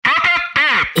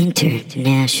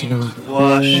International.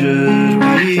 Why should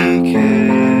we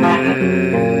care?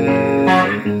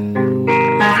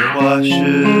 Why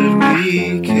should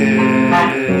we care? Why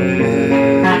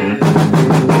should we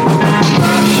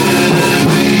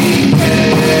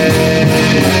care?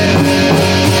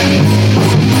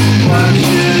 Why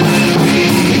should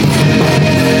we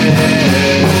care?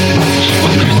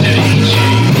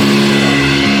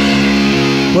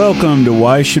 Welcome to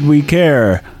Why Should We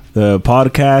Care? The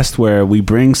podcast where we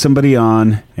bring somebody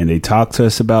on and they talk to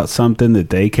us about something that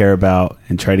they care about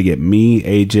and try to get me,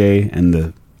 AJ, and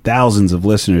the thousands of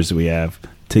listeners that we have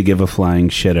to give a flying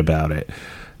shit about it.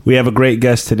 We have a great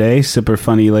guest today, super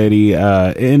funny lady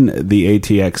in the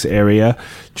ATX area,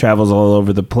 travels all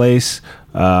over the place.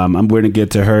 I'm going to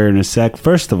get to her in a sec.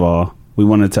 First of all, we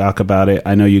want to talk about it.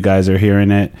 I know you guys are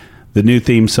hearing it. The new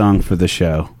theme song for the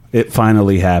show. It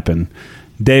finally happened.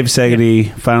 Dave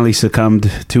Segedy finally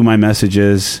succumbed to my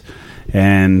messages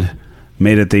and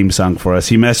made a theme song for us.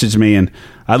 He messaged me, and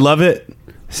I love it.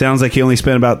 Sounds like he only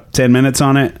spent about 10 minutes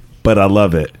on it, but I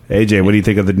love it. AJ, what do you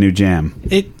think of the new jam?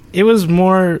 It was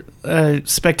more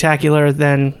spectacular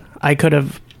than I could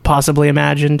have possibly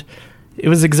imagined. It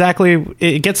was exactly...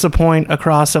 It gets the point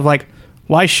across of, like,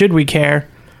 why should we care?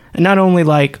 And not only,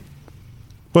 like...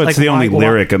 Well, it's like, the only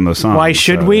lyric in the song. Why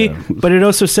should we? Yeah. But it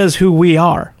also says who we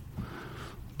are.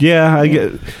 Yeah, I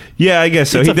guess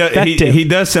so. He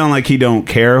does sound like he don't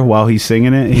care while he's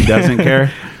singing it. He doesn't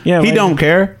care. Yeah, he don't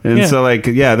care, and so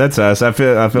that's us. I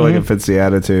feel like it fits the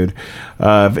attitude.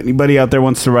 If anybody out there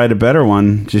wants to write a better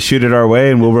one, just shoot it our way,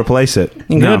 and we'll replace it.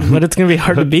 Good, but it's gonna be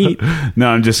hard to beat. No,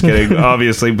 I'm just kidding,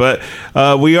 obviously. But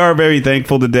we are very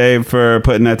thankful to Dave for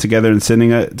putting that together and sending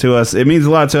it to us. It means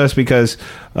a lot to us because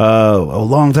a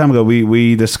long time ago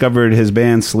we discovered his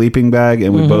band Sleeping Bag,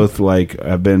 and we both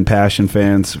have been Passion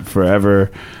fans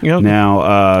forever. Yep.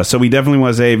 Now, so we definitely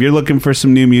want to say, if you're looking for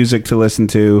some new music to listen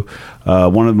to,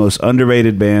 one of the most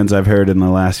underrated bands I've heard in the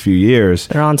last few years.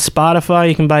 They're on Spotify.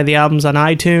 You can buy the albums on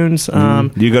iTunes.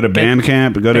 You go to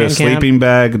Bandcamp. Go to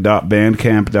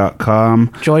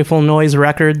sleepingbag.bandcamp.com. Joyful Noise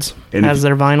Records has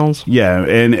their vinyls. Yeah,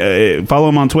 and follow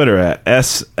them on Twitter at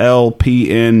SLPNGBG.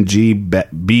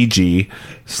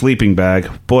 Sleeping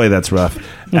Bag. Boy, that's rough.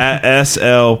 At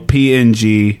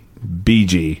SLPNGBG.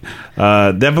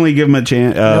 Definitely give them a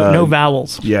chance. No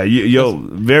vowels. Yeah, you'll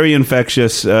very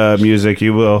infectious music.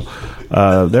 You will.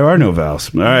 There are no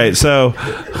vowels. All right, so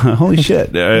holy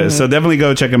shit. So definitely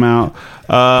go check them out.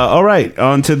 All right,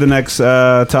 on to the next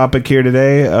topic here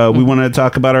today. We want to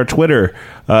talk about our Twitter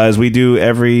as we do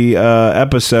every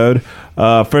episode.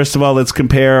 First of all, let's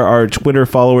compare our Twitter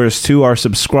followers to our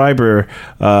subscriber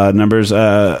numbers.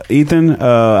 Ethan,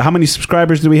 how many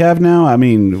subscribers do we have now? I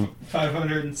mean...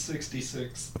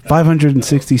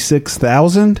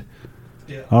 566,000?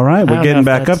 Yeah. All right, we're getting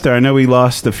back up there. I know we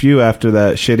lost a few after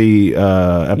that shitty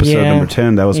episode number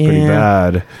 10. That was pretty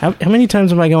bad. How many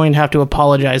times am I going to have to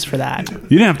apologize for that? You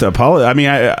didn't have to apologize. I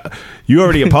mean, you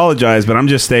already apologized, but I'm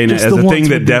just saying it as a thing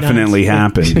that definitely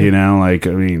happened. You know, like,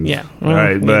 I mean, yeah, well,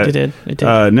 right? But it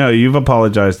did. No, you've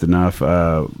apologized enough.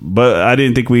 But I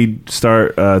didn't think we'd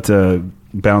start to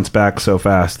bounce back so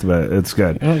fast. But it's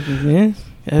good. Yeah.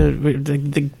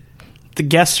 The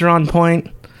guests are on point,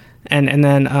 and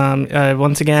then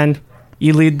once again,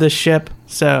 you lead the ship.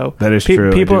 So that is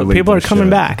true. People are coming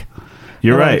back.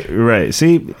 You're right. You're right.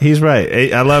 See, he's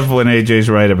right. I love when AJ's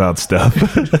right about stuff.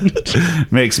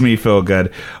 Makes me feel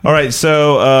good. All right,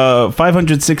 so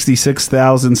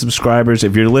 566,000 subscribers.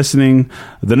 If you're listening,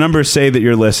 the numbers say that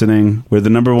you're listening. We're the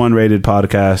number 1 rated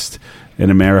podcast in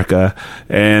America,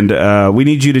 and we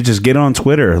need you to just get on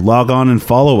Twitter, log on and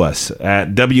follow us at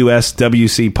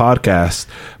WSWC Podcast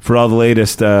for all the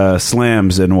latest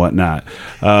slams and whatnot.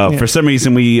 For some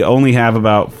reason, we only have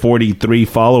about 43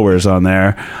 followers on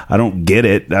there. I don't get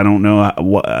it. I don't know.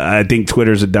 I think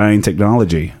Twitter's a dying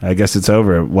technology. I guess it's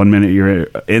over. 1 minute you're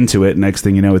into it, next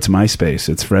thing you know, it's MySpace,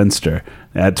 it's Friendster.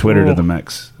 Add Twitter to the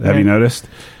mix. Have you noticed?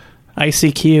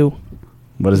 ICQ.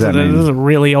 What does that mean? This is a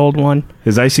really old one.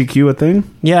 Is ICQ a thing?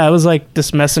 Yeah, it was like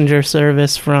this messenger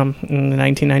service from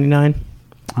 1999.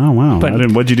 Oh, wow.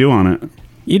 What'd you do on it?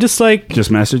 You just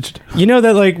messaged? You know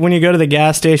that like when you go to the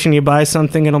gas station, you buy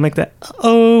something, it'll make that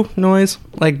oh noise?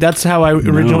 Like that's how I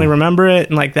originally remember it,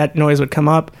 and like that noise would come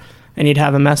up and you'd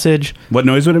have a message. What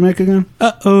noise would it make again?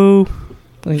 Uh-oh.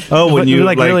 Like, when you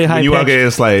like really high when you walk in,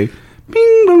 it's like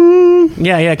bing bong.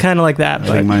 Yeah, kind of like that. I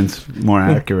think mine's more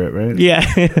accurate, right? Yeah.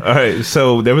 All right,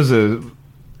 so there was a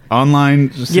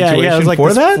online situation it was like for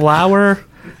this that? flower.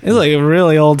 It was like a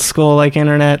really old school like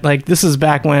internet. Like this is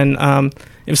back when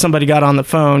if somebody got on the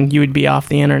phone, you would be off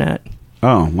the internet.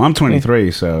 Oh, well, I'm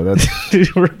 23, so that's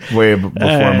way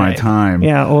before my time.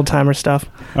 Yeah, old timer stuff.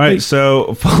 All right,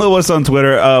 so follow us on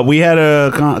Twitter. We had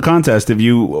a contest. If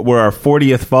you were our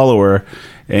 40th follower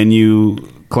and you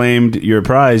claimed your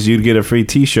prize, you'd get a free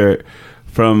T-shirt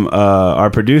from our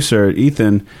producer,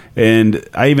 Ethan. And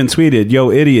I even tweeted,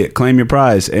 "Yo, idiot, claim your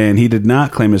prize." And he did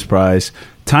not claim his prize.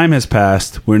 Time has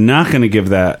passed. We're not going to give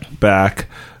that back.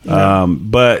 No.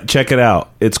 But check it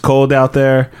out. It's cold out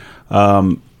there.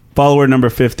 Follower number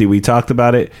 50. We talked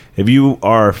about it. If you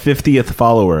are our 50th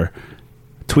follower,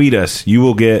 tweet us. You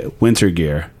will get winter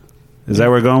gear. Is that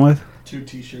what we're going with? 2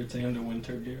 T-shirts and a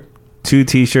winter gear. 2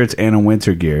 T-shirts and a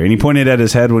winter gear. And he pointed at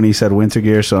his head when he said winter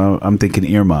gear, so I'm thinking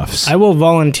earmuffs. I will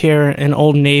volunteer an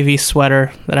Old Navy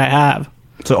sweater that I have.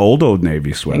 It's an Old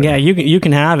Navy sweater. Yeah, you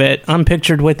can have it. I'm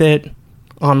pictured with it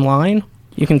online.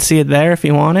 You can see it there if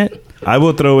you want it. I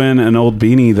will throw in an old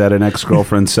beanie that an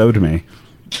ex-girlfriend sewed me.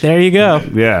 There you go.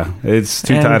 Yeah, it's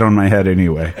too tight on my head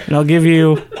anyway. And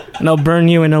I'll burn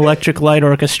you an Electric Light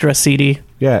Orchestra CD.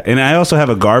 Yeah, and I also have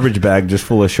a garbage bag just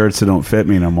full of shirts that don't fit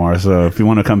me no more. So if you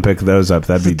want to come pick those up,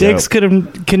 that'd be Stakes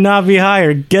dope. could not be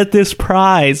higher. Get this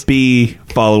prize. Be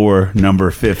follower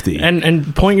number 50.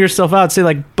 And point yourself out. Say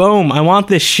like, boom, I want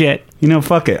this shit. You know,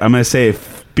 fuck it. I'm going to say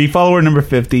be follower number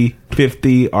 50,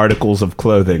 50 articles of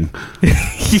clothing.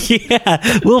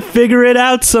 Yeah, we'll figure it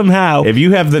out somehow. If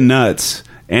you have the nuts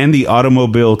and the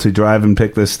automobile to drive and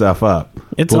pick this stuff up,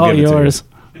 It's we'll all give it to you. yours.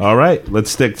 All right,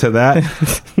 let's stick to that.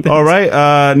 All right,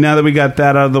 now that we got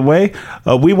that out of the way,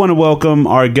 we want to welcome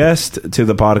our guest to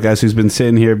the podcast who's been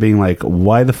sitting here being like,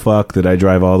 why the fuck did I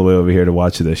drive all the way over here to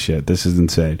watch this shit? This is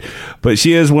insane. But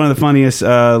she is one of the funniest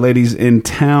ladies in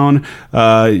town.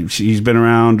 She's been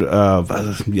around.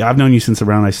 I've known you since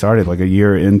around I started, like a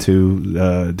year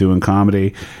into doing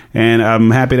comedy. And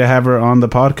I'm happy to have her on the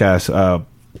podcast.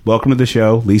 Welcome to the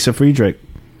show, Lisa Friedrich.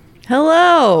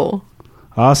 Hello.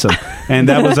 Awesome. And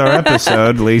that was our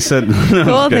episode, Lisa.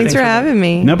 Cool. Thanks for having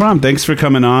me. No problem. Thanks for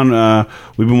coming on.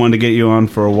 We've been wanting to get you on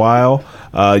for a while.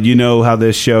 You know how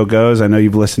this show goes. I know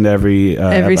you've listened to every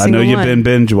I know single you've one.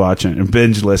 been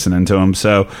binge listening to them.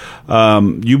 So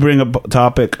you bring a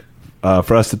topic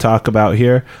for us to talk about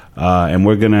here, and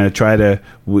we're going to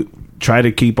try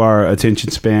to keep our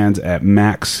attention spans at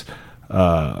max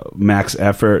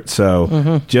effort.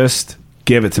 So just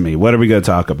give it to me. What are we going to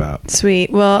talk about? Sweet.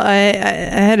 Well, I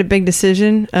had a big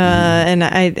decision, and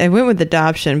I went with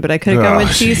adoption, but I could have gone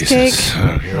with cheesecake.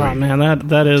 Oh man,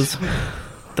 that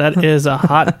is a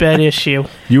hotbed issue.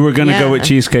 You were going to Yeah. go with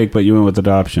cheesecake, but you went with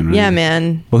adoption, right? Yeah,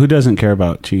 man. Well, who doesn't care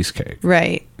about cheesecake?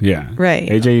 Right. Yeah. Right.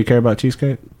 AJ, you care about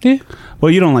cheesecake? Yeah.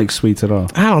 Well, you don't like sweets at all.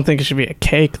 I don't think it should be a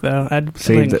cake though.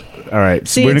 All right.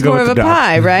 See, we're it's gonna go more of with a the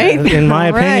pie, right? In my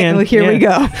All right, opinion, well, here we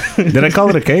yeah. go. Did I call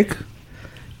it a cake?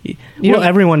 Well,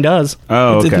 everyone does.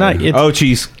 Oh, okay. It's not. It's,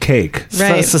 cheesecake.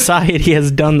 Right. Society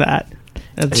has done that.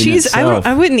 That's- Cheese. itself.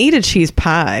 I wouldn't eat a cheese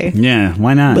pie. Yeah,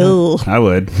 why not? Boo. I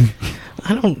would.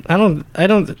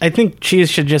 I think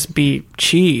cheese should just be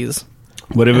cheese.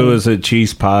 What if it was a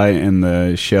cheese pie and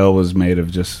the shell was made of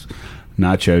just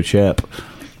nacho chip?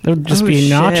 There would just Oh, be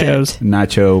shit. nachos.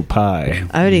 Nacho pie.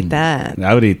 I would eat that.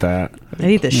 I would eat that. I'd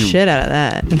eat the shit out of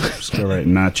that. Just go right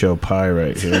nacho pie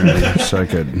right here, so I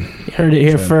could You heard it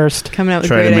here first. Coming out with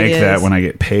try great to make ideas. that when I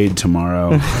get paid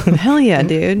tomorrow. Hell yeah,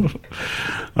 dude.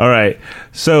 All right,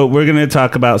 so we're going to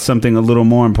talk about something a little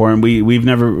more important. We've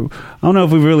never, I don't know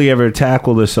if we've really ever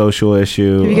tackled a social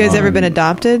issue. Have you guys ever been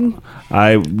adopted?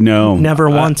 No, Never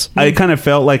once. I kind of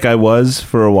felt like I was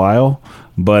for a while,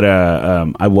 but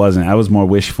I wasn't. I was more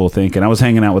wishful thinking. I was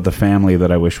hanging out with the family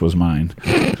that I wish was mine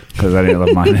because I didn't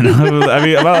love mine. I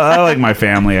mean, I like my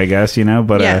family, I guess,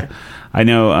 but Yeah. I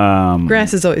know.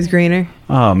 Grass is always greener.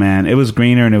 Oh man, it was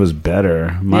greener and it was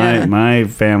better. Yeah. My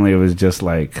family was just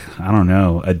like, I don't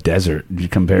know, a desert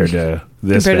compared to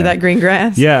this. Compared to that green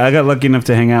grass? Yeah, I got lucky enough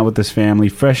to hang out with this family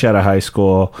fresh out of high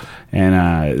school,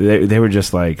 and they were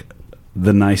just like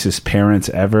the nicest parents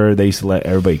ever. They used to let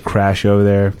everybody crash over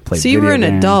there. Play So you were video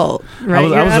an games. adult,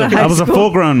 right? I was a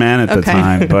full grown man at the Okay.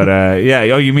 time, but yeah.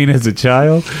 Oh, you mean as a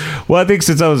child? Well, I think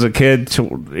since I was a kid,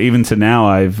 even to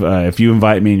now, if you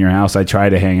invite me in your house, I try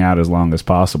to hang out as long as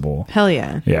possible. Hell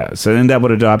yeah. Yeah. So isn't that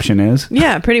what adoption is?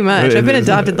 Yeah, pretty much. I've been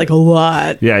adopted like a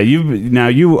lot. Yeah.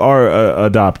 You are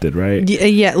adopted, right?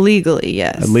 Yeah, legally,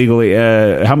 yes. Legally,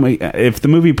 how many? If the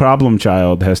movie Problem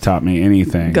Child has taught me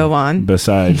anything, Go on.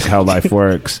 Besides how life life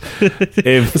works.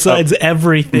 Besides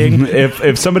everything.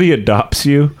 If somebody adopts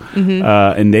you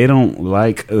and they don't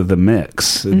like the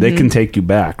mix, they can take you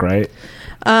back, right?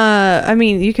 I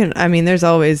mean, you can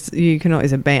always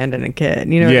abandon a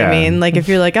kid. You know what I mean? Like if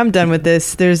you're like, I'm done with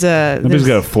this. Nobody's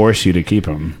got to force you to keep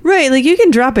them, right? Like you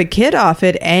can drop a kid off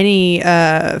at any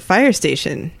fire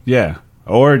station. Yeah,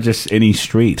 or just any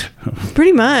street.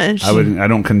 Pretty much. I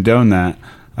don't condone that.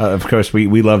 Of course,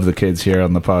 we love the kids here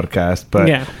on the podcast,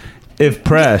 but if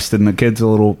pressed and the kid's a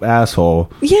little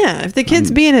asshole, if the kid's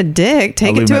being a dick,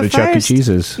 take it to a fire Chuck E.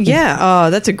 Cheese's. Yeah,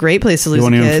 oh, that's a great place to lose. He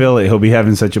won't a even kid. feel it. He'll be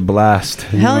having such a blast.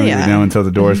 Hell yeah! You know, until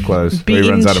the doors close, be or he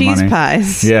runs out of cheese money.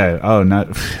 Pies. Yeah. Oh, not.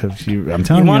 I'm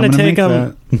telling you, want I'm to gonna take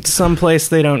them someplace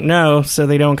they don't know, so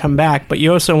they don't come back. But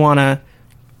you also want to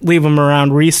leave them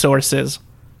around resources,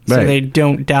 so they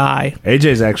don't die.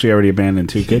 AJ's actually already abandoned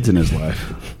 2 kids in his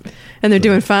life. And they're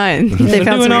doing fine. They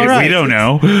found doing some all right. We don't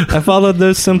know. I followed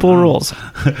those simple rules.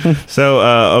 So,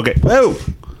 okay. Whoa!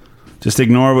 Just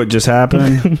ignore what just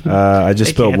happened. I just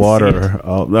spilled water.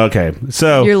 Oh, okay.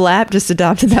 So your lap just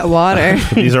adopted that water.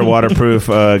 these are waterproof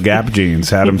Gap jeans.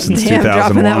 Had them since 2001.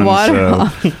 Dropping that water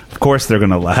off. Of course, they're going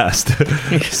to last.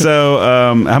 So,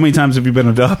 how many times have you been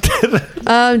adopted?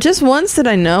 Just once that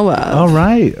I know of. All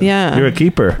right. Yeah. You're a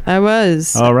keeper. I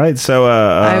was. All right. So,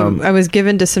 I was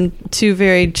given to two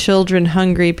very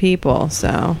children-hungry people.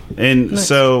 So. And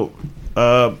so,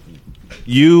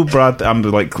 you brought. I'm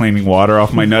like cleaning water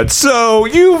off my nuts. So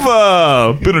you've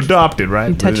been adopted, right?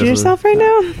 You touching yourself right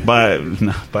now?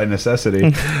 By necessity.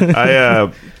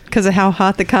 Because of how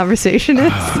hot the conversation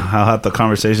is. How hot the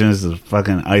conversation is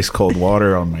fucking ice cold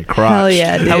water on my crotch. Hell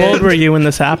yeah, dude. How old were you when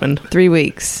this happened? 3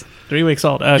 weeks. 3 weeks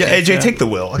old. Okay, yeah, AJ, take the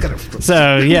wheel. I gotta.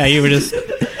 So yeah, you were just.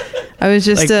 I was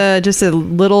just a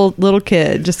little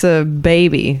kid, just a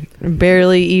baby,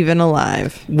 barely even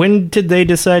alive. When did they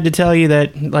decide to tell you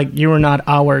that like you were not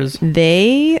ours?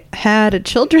 They had a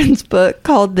children's book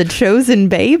called The Chosen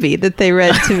Baby that they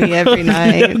read to me every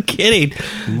night. No kidding.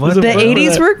 The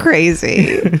 80s were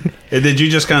crazy. Did you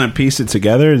just kind of piece it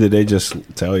together, or did they just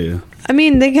tell you? I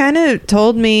mean, they kind of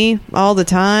told me all the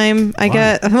time.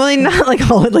 Not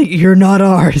like you're not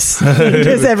ours.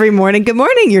 Just every morning, good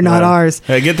morning, you're not ours.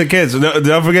 Hey, get the kids.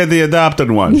 Don't forget the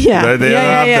adopted ones. Yeah. The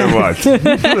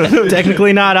adopted ones.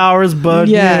 Technically not ours, but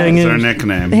yeah. It's their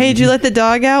nickname. Hey, did you let the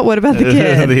dog out? What about the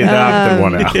kid? The adopted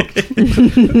one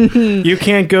out. You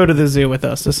can't go to the zoo with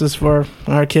us. This is for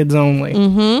our kids only.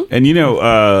 Mm-hmm. And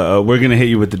we're going to hit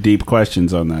you with the deep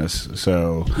questions on this.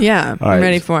 So yeah, I'm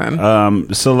ready for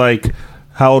them. So like,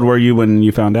 how old were you when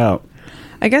you found out?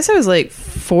 I guess I was like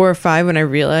 4 or 5 when I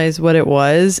realized what it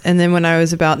was. And then when I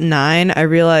was about 9, I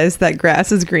realized that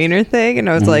grass is greener thing. And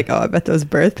I was like, oh, I bet those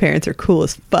birth parents are cool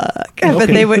as fuck. I bet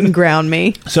they wouldn't ground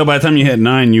me. So by the time you hit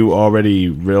 9, you already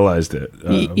realized it.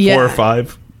 4 or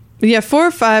 5? Yeah, 4 or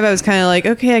 5, I was kind of like,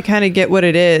 okay, I kind of get what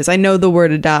it is. I know the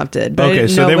word adopted. But okay,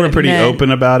 so they were pretty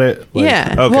open about it?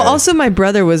 Yeah. Okay. Well, also my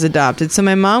brother was adopted. So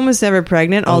my mom was never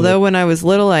pregnant. Although when I was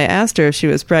little, I asked her if she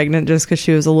was pregnant just because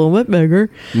she was a little bit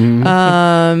bigger. Mm-hmm.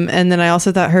 And then I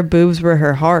also thought her boobs were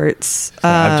her hearts. So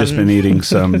I've just been eating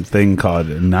something called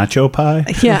nacho pie.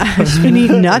 Yeah, I've just been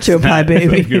eating nacho pie,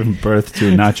 baby. Giving birth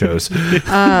to nachos.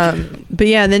 But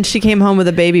yeah, then she came home with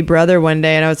a baby brother one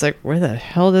day, and I was like, where the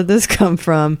hell did this come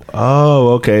from?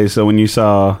 Oh, okay. So when you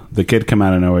saw the kid come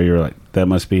out of nowhere, you were like, that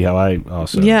must be how I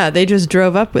also. Yeah, they just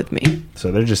drove up with me.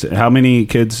 So they're just. How many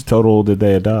kids total did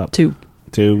they adopt? 2.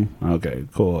 2? Okay,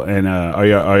 cool. And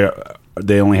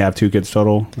they only have 2 kids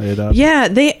total they adopt? Yeah,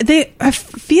 I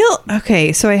feel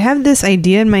okay. So I have this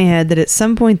idea in my head that at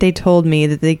some point they told me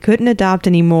that they couldn't adopt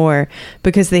anymore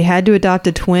because they had to adopt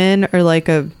a twin or like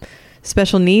a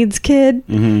special needs kid,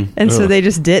 and so they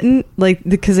just didn't, like,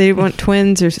 because they want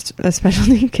twins or a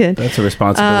special need kid. That's a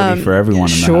responsibility for everyone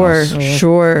in the house.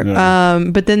 Sure. Yeah.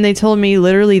 But then they told me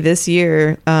literally this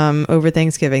year over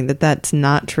Thanksgiving that that's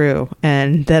not true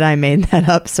and that I made that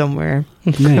up somewhere.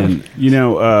 Man,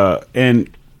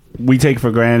 and we take for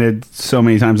granted so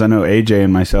many times. I know AJ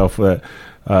and myself that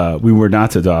we were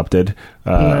not adopted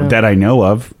that I know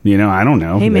of. I don't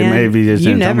know. Hey man, maybe just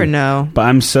you never know. But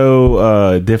I'm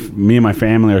so me and my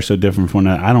family are so different from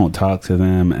that. I don't talk to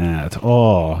them at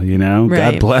all. Right.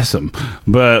 God bless them.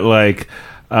 But like,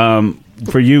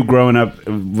 for you growing up,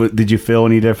 did you feel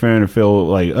any different or feel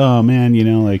like, oh man,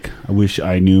 like I wish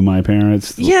I knew my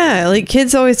parents? Yeah, like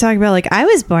kids always talk about like I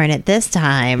was born at this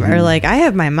time, or like I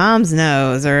have my mom's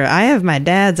nose, or I have my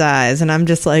dad's eyes, and I'm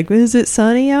just like, is it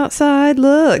sunny outside?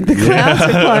 Look, the clouds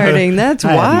are parting. That's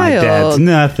wild. My dad's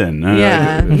nothing.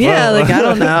 Yeah, like I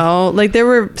don't know. Like there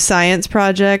were science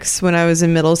projects when I was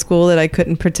in middle school that I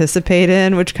couldn't participate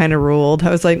in, which kind of ruled. I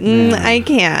was like, I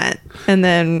can't. and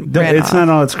then ran It's off. not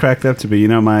all it's cracked up to be. You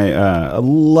know, I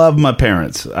love my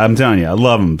parents. I'm telling you, I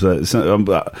love them.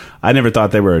 I never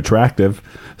thought they were attractive.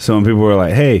 So when people were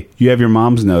like, "Hey, you have your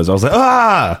mom's nose," I was like,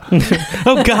 "Ah,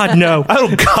 Oh God, no.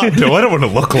 oh God, no, I don't want to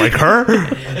look like her."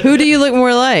 Who do you look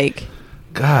more like?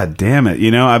 God damn it! You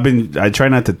know, I try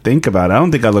not to think about it. I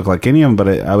don't think I look like any of them, but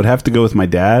I would have to go with my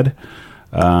dad.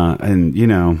 And you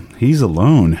know, he's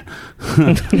alone.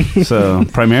 So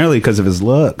primarily because of his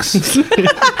looks.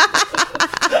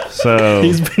 So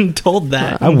He's been told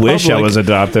that. I in wish I public. was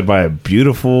adopted by a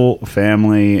beautiful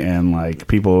family, and like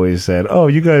people always said, "Oh,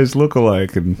 you guys look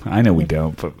alike," and I know we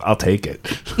don't, but I'll take it.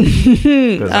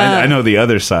 'Cause I know the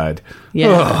other side.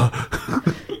 Yeah.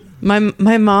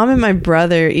 My mom and my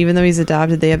brother, even though he's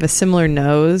adopted, they have a similar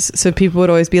nose. So people would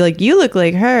always be like, "You look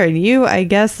like her, and you, I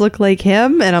guess, look like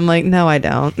him." And I'm like, "No, I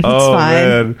don't. It's fine.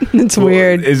 Man. It's Well,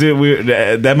 weird." Is it weird?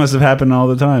 That must have happened all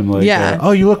the time. Like, Yeah.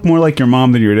 oh, you look more like your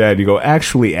mom than your dad. You go,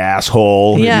 actually,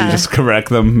 asshole. And Yeah. you just correct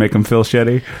them, make them feel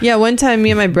shitty. Yeah, one time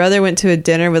me and my brother went to a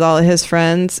dinner with all of his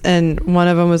friends, and one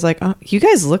of them was like, "Oh, you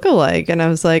guys look alike," and I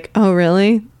was like, "Oh,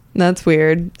 really? That's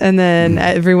weird." And then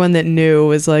everyone that knew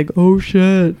was like, "Oh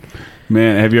shit."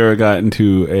 Man, have you ever gotten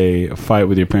into a fight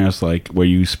with your parents, like where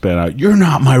you spit out, "You're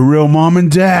not my real mom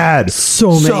and dad"?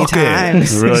 So many Suck it.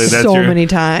 times. Really? So many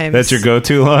times. That's your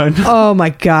go-to line? Oh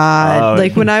my god! Oh.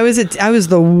 Like when I was I was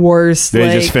the worst. They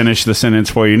like, just finish the sentence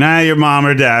for you. Nah, your mom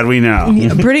or dad, we know.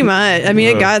 Yeah, pretty much. I mean,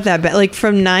 it got that bad. Like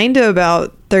from 9 to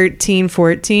about 13,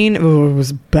 14, oh, it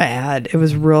was bad. It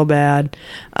was real bad.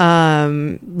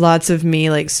 Lots of me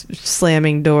like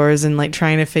slamming doors and like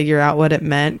trying to figure out what it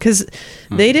meant because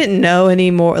they didn't know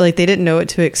anymore. Like they didn't know what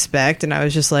to expect, and I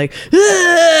was just like,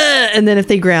 "Ah!" And then if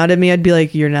they grounded me, I'd be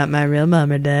like, "You're not my real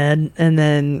mom or dad," and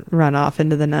then run off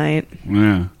into the night.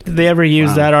 Yeah. Did they ever use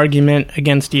Wow. that argument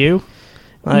against you?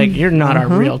 Like, you're not our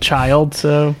real child,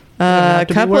 so... you don't have A to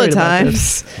be couple of worried about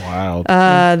this. times.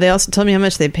 Wild. They also told me how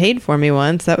much they paid for me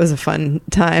once. That was a fun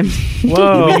time.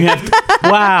 Whoa.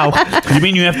 Wow. You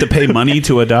mean you have to pay money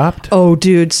to adopt? Oh,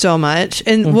 dude, so much.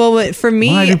 And well, for me,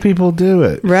 Why do people do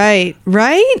it? right?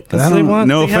 I They don't-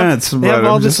 no they have- offense. They but have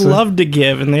all I'm this just love to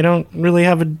give, and they don't really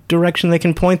have a direction they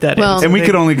can point that Well- in. So And we they-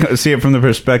 could only see it from the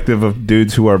perspective of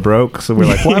dudes who are broke. So we're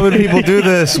like, why would people do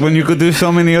this when you could do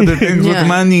so many other things Yeah. with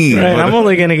money? Right, But I'm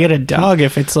only going to get a dog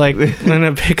if it's like in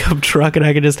a pickup truck and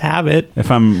I could just have it. if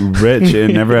I'm rich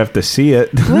and never have to see it.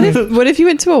 What if you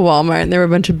went to a Walmart and there were a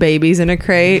bunch of babies in a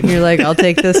crate and you're like, I'll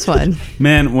take this one?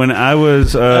 Man, when I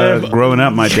was growing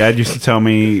up, my dad used to tell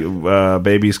me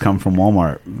babies come from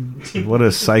Walmart. What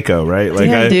a psycho, right? Like,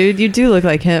 Yeah, dude, you do look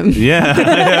like him. Yeah,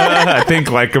 I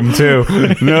think like him too.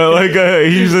 No, like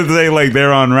he used to say like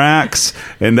they're on racks,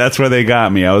 and that's where they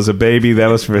got me. I was a baby that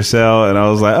was for sale, and I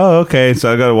was like, oh, okay.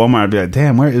 So I go to Walmart, I'd be like,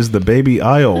 damn, where is the baby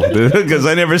aisle? Because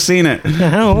I never seen it.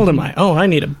 How old am I? Oh, I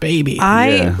need a baby.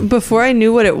 Yeah. Before I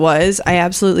knew what it was, I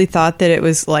absolutely thought that it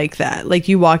was like that. Like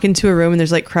you walk into a room and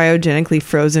there's like cryogenically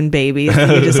frozen babies.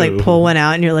 And you just like pull one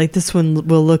out and you're like, this one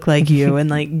will look like you, and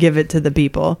like give it to the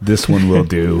people. This one will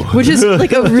do. Which is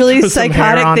like a really Put some hair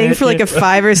psychotic on thing it, for like yeah. a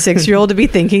 5 or 6 year old to be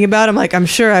thinking about. I'm like, I'm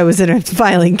sure I was in a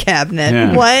filing cabinet.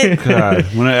 Yeah. What? God.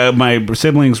 When my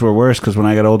siblings were worse because when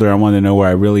I got older, I wanted to know where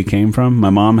I really came from. My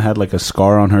mom had like a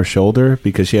scar on her shoulder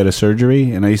because she had a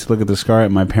surgery, and I used to look at the scar.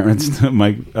 And my parents,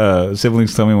 my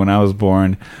siblings, told me when I was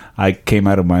born, I came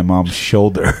out of my mom's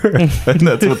shoulder, and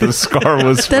that's what the scar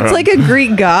was. That's from. like a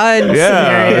Greek god I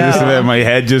just scenario. had my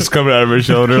head just coming out of her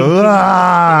shoulder,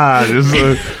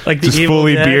 just, Like the just Evil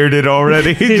fully Dead. bearded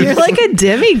already. You're Just, like a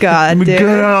demigod, get dude.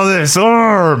 out of this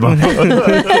arm.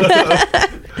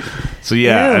 So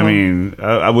yeah, Ew. I mean,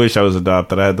 I wish I was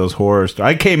adopted. I had those horrors.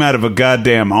 I came out of a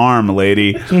goddamn arm,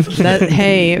 lady. That,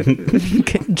 hey,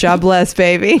 jobless,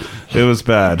 baby. It was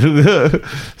bad.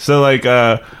 So like,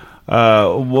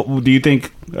 what do you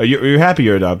think? You're happy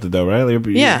you're adopted though, right? Like,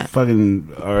 Yeah. You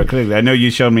fucking are connected. I know you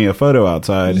showed me a photo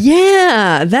outside.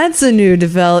 Yeah, that's a new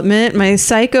development. My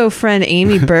psycho friend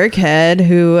Amy Burkhead,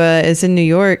 who is in New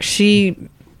York, she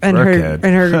and Burkhead.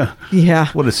 her yeah.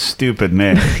 What a stupid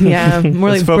name. Yeah, more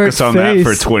Let's like focus Burke on that for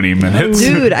face. 20 minutes.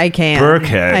 Dude, I can.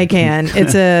 Burkhead. I can.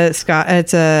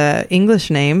 It's a English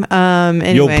name.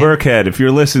 Anyway. Yo, Burkhead, if you're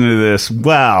listening to this,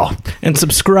 wow. And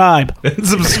subscribe.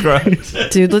 Subscribe.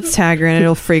 Dude, let's tag her and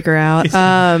it'll freak her out.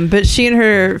 But she and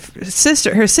her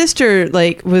sister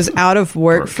like was out of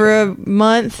work for a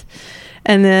month.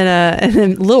 And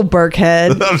then little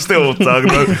Burkhead. I'm still talking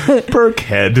about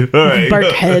Burkhead. All right.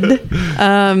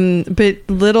 Burkhead.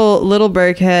 But little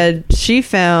Burkhead, she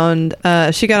found,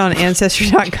 she got on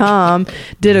Ancestry.com,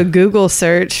 did a Google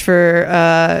search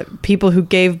for people who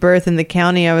gave birth in the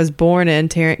county I was born in,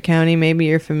 Tarrant County. Maybe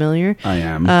you're familiar. I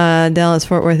am.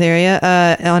 Dallas-Fort Worth area,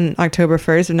 on October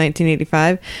 1st of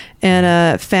 1985.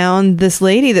 And found this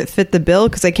lady that fit the bill,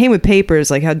 because I came with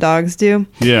papers, like how dogs do.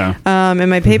 Yeah. And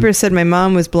my papers said my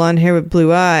mom was blonde hair with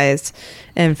blue eyes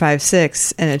and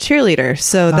 5'6" and a cheerleader.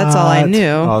 So that's all I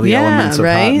knew. All the elements of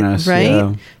hotness, right.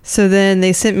 yeah. So then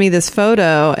they sent me this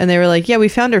photo and they were like, yeah, we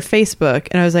found her Facebook.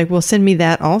 And I was like, well, send me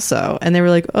that also. And they were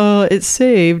like, oh, it's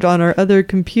saved on our other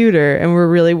computer. And we're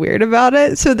really weird about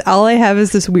it. So all I have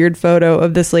is this weird photo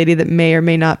of this lady that may or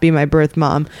may not be my birth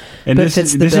mom. And but this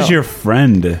fits the is bill. your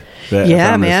friend.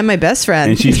 Yeah, man, my best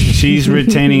friend. And she's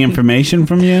retaining information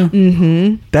from you?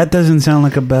 Mm-hmm. That doesn't sound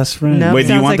like a best friend. No, Wait,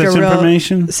 do you want this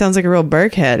information? Sounds like a real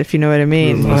Burkhead, if you know what I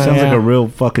mean. It sounds like a real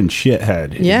fucking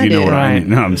shithead. Yeah, if you know dude. what I mean.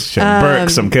 No, I'm just kidding.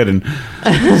 Burks, I'm kidding.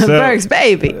 Burks,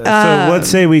 baby. So let's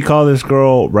say we call this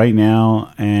girl right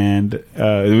now, and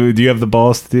do you have the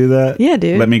balls to do that? Yeah,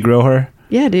 dude. Let me grow her?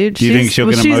 Yeah, dude. Do you think she'll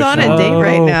get She's on a emotional? date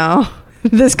right now.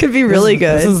 This could be really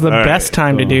good. This is the All best right,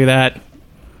 time to cool. do that.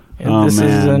 And Oh, this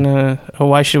man. is a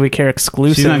Why Should We Care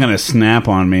exclusive. She's not going to snap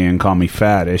on me and call me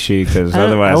fat, is she? Because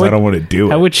otherwise I don't want to do it.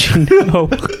 How would she know?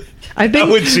 I've been,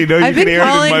 How would she know? You I've can been hear it in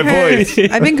calling my her- voice.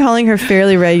 I've been calling her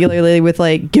fairly regularly with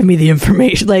like, give me the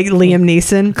information, like Liam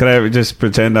Neeson. Could I just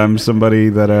pretend I'm somebody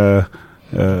that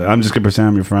I'm just gonna pretend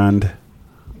I'm your friend?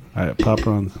 All right, pop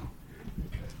her on.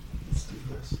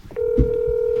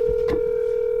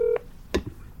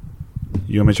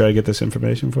 You want me to try to get this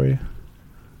information for you?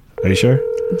 Are you sure?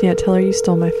 Yeah, tell her you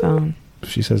stole my phone. If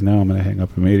she says no, I'm gonna hang up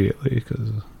immediately because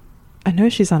I know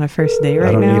she's on a first date right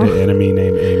I don't now. need an enemy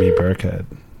named Amy Burkhead.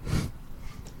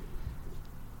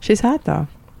 She's hot though.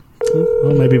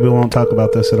 Well, maybe we won't talk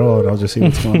about this at all, and I'll just see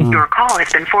what's going on. Your call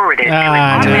has been forwarded to Ah,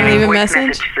 an no. automatic Leave a voice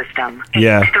message? system.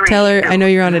 Yeah. Tell her I know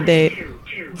you're on a date.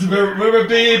 It's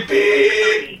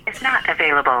not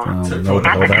available. We know what the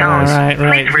At hell the that tone, is. Right.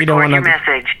 please You don't record your wanna-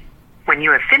 message. When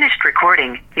you have finished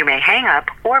recording, you may hang up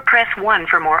or press 1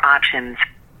 for more options.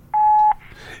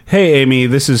 Hey, Amy,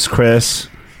 this is Chris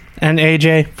And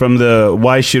AJ, from the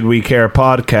Why Should We Care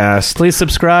podcast. please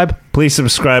subscribe. Please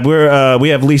subscribe. We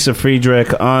have Lisa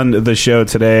Friedrich on the show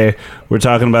today. We're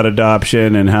talking about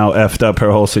adoption and how effed up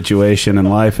her whole situation in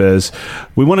life is.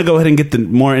 We want to go ahead and get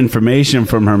more information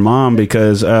from her mom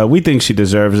because we think she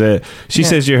deserves it. She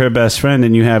says you're her best friend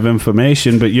and you have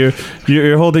information, but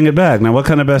you're holding it back. Now, what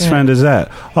kind of best friend is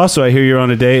that? Also, I hear you're on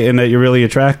a date and that you're really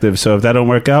attractive. So if that don't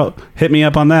work out, hit me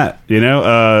up on that.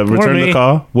 Return the me.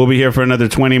 call. We'll be here for another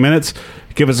 20 minutes.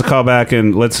 Give us a call back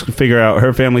and let's figure out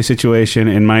her family situation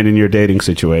and mine and your dating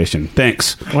situation.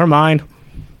 Thanks. Or mine.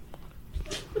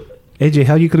 AJ,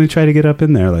 how you going to try to get up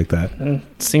in there like that?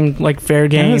 Seemed like fair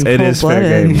game. was It is fair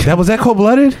cold-blooded. game. Was that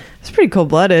cold-blooded? It's pretty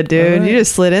cold-blooded, dude. You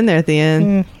just slid in there at the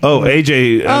end. Oh,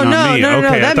 AJ. Oh, not no, me. no. Okay,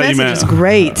 I That thought you message meant- is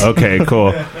great. Okay,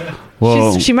 cool.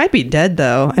 Well, She might be dead,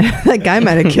 though. That guy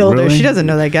might have killed her. Really? She doesn't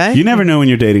know that guy. you never know when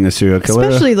you're dating a serial killer.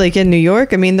 Especially like in New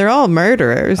York. I mean, they're all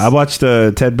murderers. I watched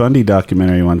a Ted Bundy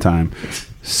documentary one time.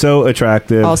 So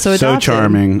attractive, Also so adopted.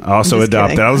 charming, also I'm just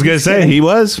adopted. kidding. I was going to Just say, kidding. he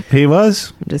was. I'm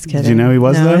just kidding. Did you know he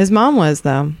was, No, though? his mom was,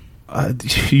 though.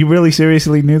 You really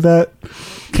seriously knew that?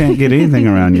 Can't get anything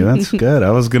around you. That's good.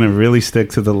 I was going to really stick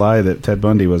to the lie that Ted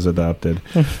Bundy was adopted.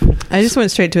 I just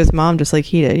went straight to his mom, just like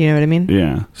he did. You know what I mean?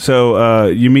 Yeah. So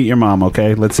you meet your mom,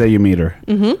 okay? Let's say you meet her.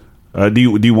 Mm-hmm. Do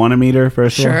you want to meet her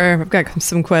first of all? Sure. I've got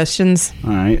some questions. All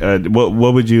right.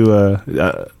 What would you?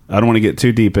 I don't want to get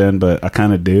too deep in, but I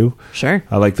kind of do. Sure.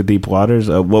 I like the deep waters.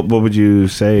 What would you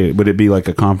say? Would it be like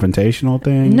a confrontational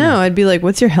thing? No, I'd be like,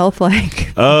 "What's your health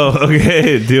like?" Oh,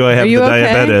 okay. Do I have Are the you okay?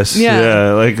 diabetes?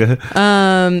 Yeah. Like.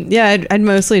 Yeah, I'd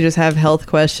mostly just have health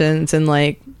questions and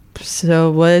like,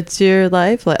 so what's your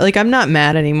life like? Like, I'm not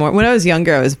mad anymore. When I was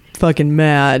younger, I was fucking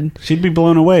mad. She'd be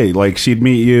blown away. Like she'd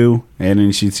meet you, and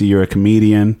then she'd see you're a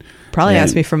comedian. Probably And-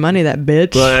 asked me for money, that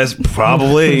bitch. Well, that's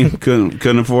probably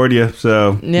couldn't afford you.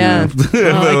 So yeah. you know.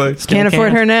 Well, Like, like, can't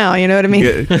afford her now. You know what I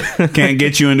mean? can't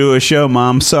get you into a show,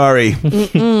 Mom. Sorry.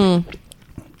 No.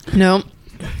 That's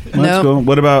Nope. cool.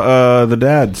 What about the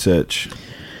dad sitch?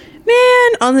 Man,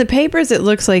 on the papers, it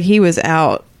looks like he was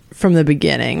out from the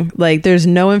beginning. Like, there's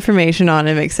no information on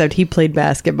him except he played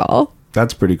basketball.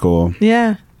 That's pretty cool.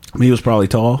 Yeah. He was probably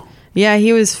tall. Yeah,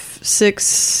 he was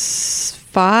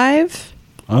 6'5".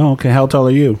 Oh, okay. How tall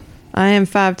are you? I am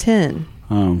 5'10".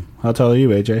 How tall are you,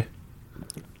 AJ?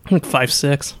 Like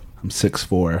 5'6". I'm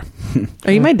 6'4".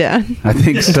 Are you my dad? I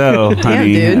think so,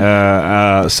 honey. dude.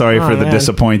 Sorry for the man.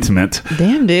 disappointment.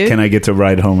 Damn, dude. Can I get to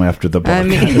ride home after the I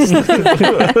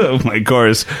podcast? mean, My car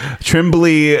is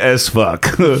trembly as fuck.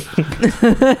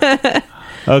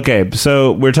 Okay,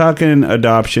 so we're talking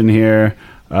adoption here.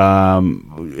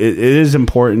 It is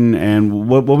important, and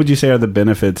what would you say are the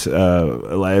benefits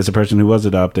as a person who was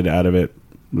adopted out of it?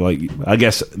 Like, I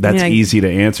guess that's easy to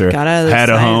answer. Got out of the Had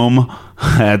a home,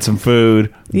 had some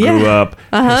food, grew Yeah. up,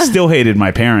 still hated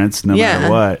my parents no matter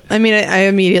what. I mean, I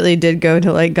immediately did go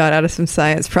to got out of some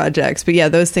science projects, but yeah,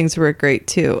 those things were great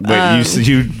too. Wait,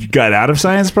 you got out of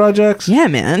science projects? Yeah,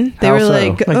 man. They How were so?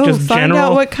 like, Like, oh, just find general?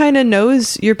 out what kind of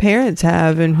nose your parents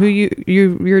have and who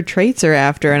your traits are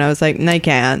after. And I was like, I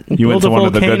can't. You went Build to a one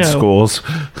of the good volcano. schools.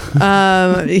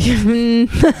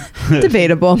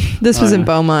 Debatable. This was in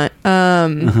Beaumont.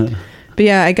 But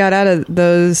yeah, I got out of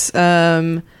those.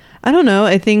 I don't know.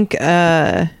 I think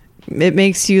it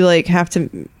makes you have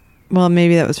to. Well,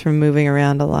 maybe that was from moving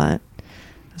around a lot.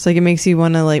 It's it makes you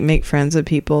want to make friends with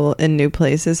people in new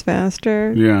places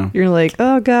faster. Yeah. You're like,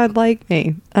 oh God, like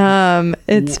me. It's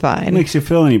It fine. makes you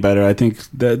feel any better. I think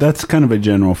that's kind of a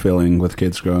general feeling with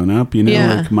kids growing up. You know,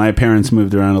 Yeah. my parents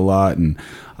moved around a lot, and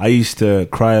I used to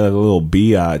cry like a little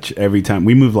biatch every time.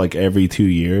 We moved every 2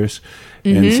 years.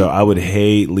 And so I would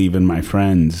hate leaving my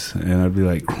friends, and I'd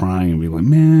be crying and be like,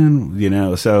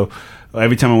 man, so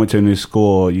every time I went to a new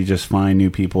school, you just find new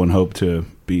people and hope to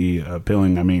be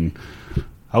appealing. I mean,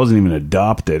 I wasn't even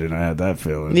adopted, and I had that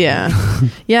feeling. Yeah.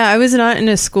 Yeah, I was not in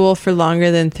a school for longer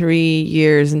than 3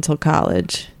 years until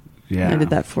college. Yeah. I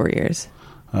did that 4 years.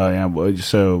 Oh, yeah. Well,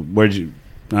 so where'd you,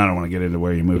 I don't want to get into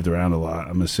where you moved around a lot.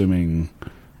 I'm assuming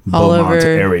All Beaumont over.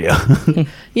 area.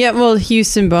 Yeah, well,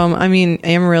 Houston,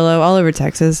 Amarillo, all over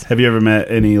Texas. Have you ever met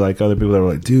any other people that were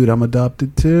like, dude, I'm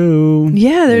adopted too?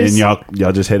 Yeah, there's... And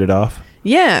y'all just hit it off?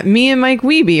 Yeah, me and Mike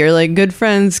Wiebe are good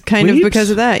friends kind of Weebs?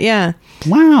 because of that, yeah.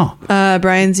 Wow.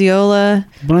 Brian Ziola,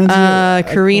 Brian Ziola.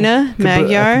 Karina I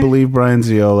Magyar. believe Brian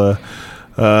Ziola.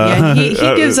 Yeah, he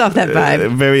gives off that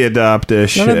vibe. Very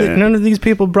adoptish. None of these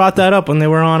people brought that up when they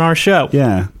were on our show.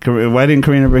 Yeah. Why didn't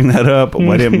Karina bring that up?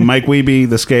 Why didn't Mike Wiebe,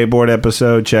 the skateboard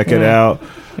episode, check it out?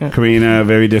 Karina,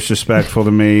 very disrespectful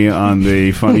to me on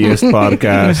the funniest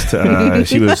podcast.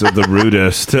 She was the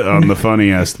rudest on the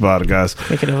funniest podcast.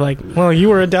 They could have well, you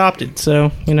were adopted,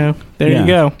 so, there Yeah. you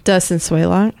go. Dustin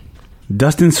Swaylock.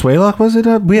 Dustin Swaylock was it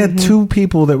up? We had two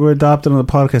people that were adopted on the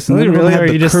podcast, and they Really? really Are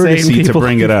had you the just saying courtesy to people?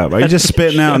 bring it up. Are you just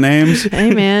spitting out names?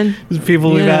 Hey, man.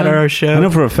 People we've had on our I show. know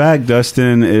for a fact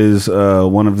Dustin is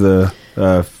one of the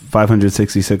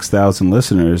 566,000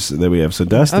 listeners that we have. So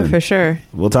Dustin, Oh, for sure.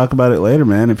 we'll talk about it later,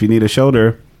 man. If you need a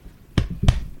shoulder,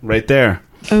 right there.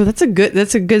 Oh, that's a good...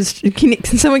 Can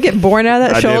someone get born out of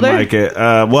that shoulder? I did like it.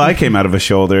 Well, I came out of a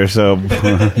shoulder, so... Did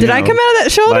I come out of that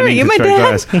shoulder? You my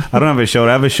dad? I don't have a shoulder.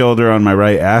 I have a shoulder on my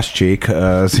right ass cheek,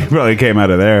 so you probably came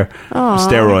out of there. Aw.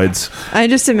 Steroids. I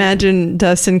just imagine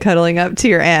Dustin cuddling up to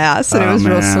your ass, and it was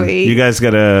real man. sweet. You guys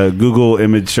got to Google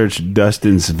image search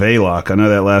Dustin Svaylock. I know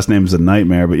that last name's a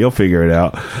nightmare, but you'll figure it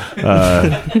out.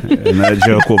 And that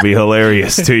joke will be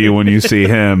hilarious to you when you see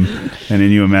him, and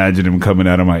then you imagine him coming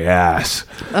out of my ass.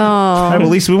 Oh, Well, at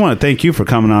least we want to thank you for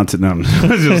coming on to them.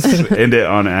 Just end it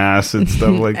on ass and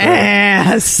stuff like that.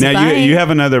 ass. Now Bye. you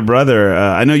have another brother.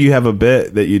 I know you have a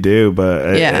bit that you do,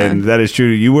 but Yeah. and that is true.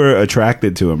 You were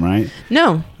attracted to him, right?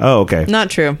 No, Oh, okay. not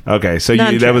true. Okay, so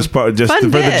Not that true. was just Fun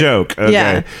for the bit. joke. Okay.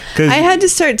 Yeah, 'Cause I had to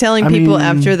start telling I people mean,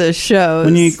 after the shows.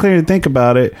 when you clearly think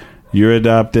about it, you're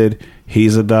adopted.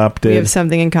 He's adopted. we have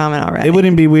something in common already. It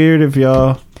wouldn't be weird if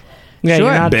y'all Yeah, Sure.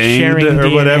 you're not banged sharing or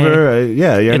DNA. whatever.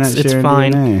 Yeah, you're It's- not it's sharing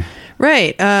fine. DNA.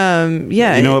 Right.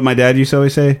 Yeah. You know what my dad used to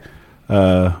always say?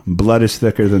 Blood is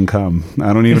thicker than cum.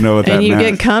 I don't even know what that and you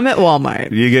meant. get cum at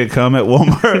Walmart. You get cum at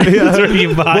Walmart. Yeah. That's where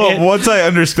you buy it. Once I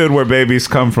understood where babies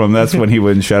come from, that's when he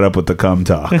wouldn't shut up with the cum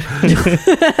talk.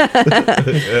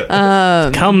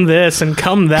 Come this and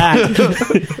come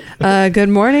that. Good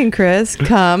morning, Chris.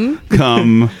 Cum.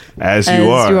 Come as you As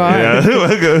are. you are.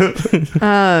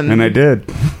 Yeah. And I did.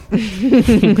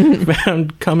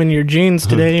 Found cum in your jeans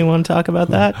today. You want to talk about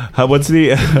that? What's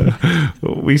the?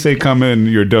 We say come in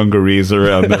your dungarees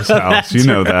around this house. You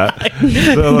know that.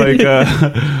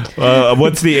 So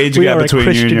what's the age We gap are a between you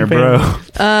and Christian your bro?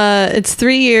 It's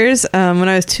 3 years. When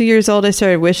I was 2 years old, I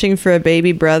started wishing for a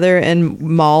baby brother in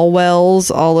mall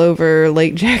wells all over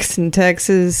Lake Jackson,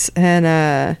 Texas, and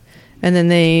then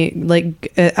they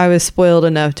I was spoiled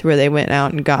enough to where they went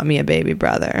out and got me a baby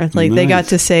brother. They got Nice.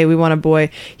 to say we want a boy.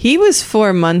 He was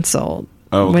 4 months old.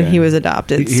 when he was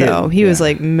adopted. He was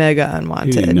like mega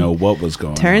unwanted. He didn't know what was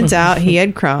going on. Turns out he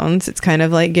had Crohn's. It's kind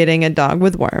of like getting a dog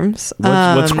with worms.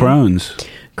 What's Crohn's?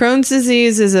 Crohn's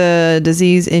disease is a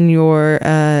disease in your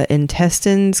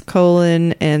intestines,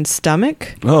 colon, and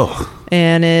stomach. Oh.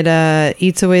 And it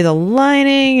eats away the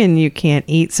lining, and you can't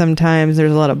eat sometimes.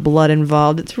 There's a lot of blood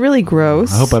involved. It's really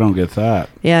gross. I hope I don't get that.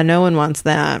 Yeah, no one wants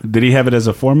that. Did he have it as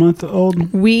a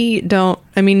 4-month-old? We don't.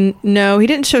 I mean, no, he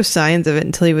didn't show signs of it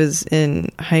until he was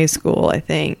in high school, I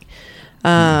think.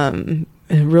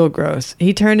 Real gross.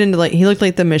 He turned into he looked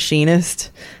like the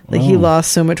Machinist. Like he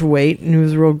lost so much weight, and he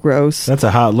was real gross. That's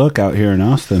a hot look out here in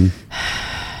Austin.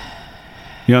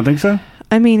 You don't think so?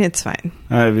 I mean, it's fine.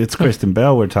 It's Kristen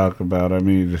Bell we're talking about. I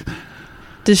mean,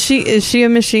 is she a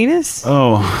Machinist?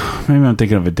 Oh, maybe I'm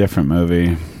thinking of a different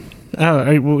movie.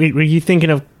 Oh, were you thinking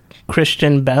of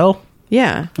Christian Bell?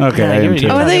 Yeah. Okay. Yeah, I am too.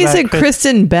 I thought you said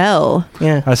Kristen Bell.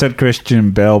 Yeah. I said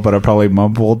Christian Bell, but I probably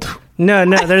mumbled. No.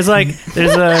 There's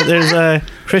a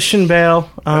Christian Bale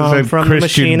from Christian The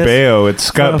Machinist. Bale. It's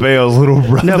Scott Bale's little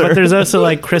brother. No, but there's also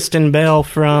like Kristen Bale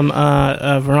from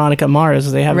Veronica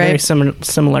Mars. They have very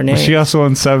similar names. Was she also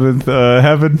on Seventh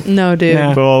Heaven? No, dude.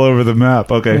 Yeah. All over the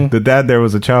map. Okay, the dad there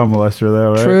was a child molester,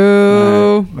 though, right?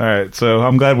 True. All right. So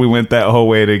I'm glad we went that whole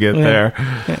way to get there.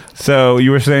 Yeah. So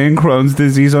you were saying Crohn's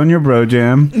disease on your bro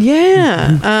jam?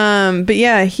 Yeah. But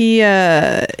yeah, he.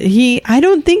 I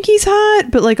don't think he's hot,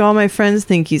 but like all my friends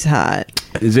think he's hot.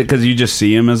 Is it because you just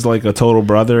see him as like a total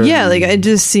brother? Yeah, like I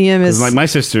just see him as like my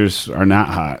sisters are not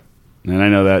hot, and I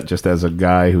know that just as a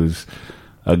guy who's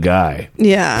a guy.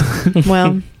 Yeah.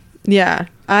 Well, yeah.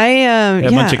 I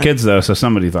a bunch of kids though, so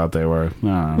somebody thought they were.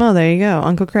 Well, there you go,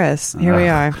 Uncle Chris. Here we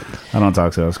are. I don't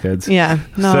talk to those kids. Yeah.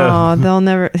 No, they'll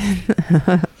never.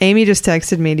 Amy just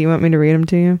texted me. Do you want me to read them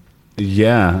to you?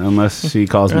 Yeah, unless she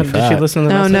calls me fat. Did she listen to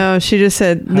the message? No, she just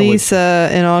said Lisa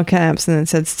in all caps and then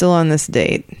said still on this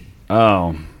date.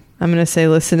 Oh. I'm going to say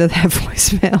listen to that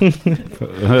voicemail.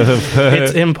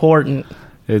 It's important.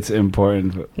 It's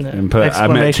important. No. I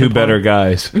met two better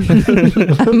guys.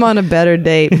 I'm on a better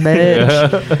date,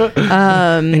 bitch.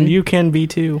 And you can be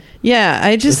too. Yeah,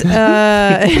 I just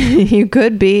you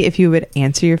could be if you would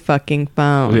answer your fucking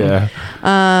phone. Yeah.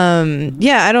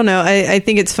 Yeah, I don't know. I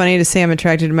think it's funny to say I'm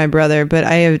attracted to my brother, but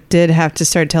I did have to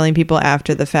start telling people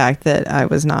after the fact that I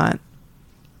was not.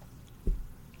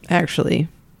 Actually.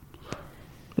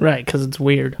 Right, because it's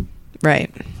weird.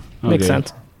 Right. Makes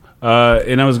sense.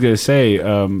 And I was going to say,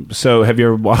 so have you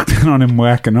ever walked in on him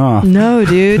whacking off? No,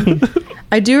 dude.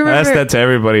 I do remember. I asked that to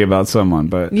everybody about someone,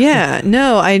 but... Yeah,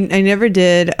 no, I never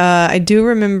did. I do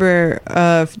remember,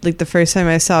 like, the first time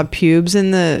I saw pubes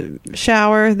in the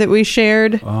shower that we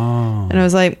shared. Oh. And I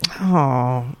was like,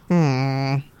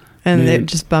 and it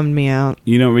just bummed me out.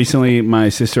 You know, recently my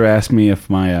sister asked me if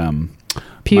my...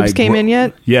 Pubes came in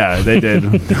yet? Yeah, they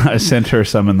did. I sent her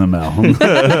some in the mail.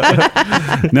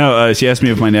 No, she asked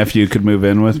me if my nephew could move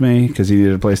in with me because he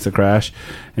needed a place to crash.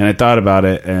 And I thought about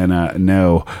it, and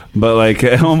no. But like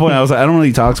at one point, I was like, I don't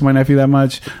really talk to my nephew that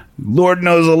much. Lord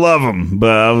knows I love him.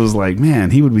 But I was like, man,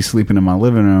 he would be sleeping in my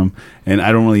living room, and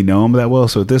I don't really know him that well.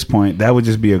 So at this point, that would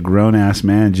just be a grown-ass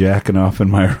man jacking off in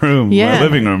my room, my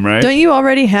living room, right? Don't you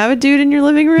already have a dude in your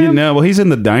living room? No, well, he's in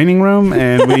the dining room,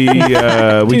 and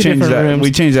we changed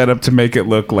that up to make it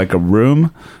look like a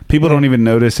room. People don't even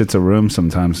notice it's a room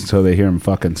sometimes until they hear him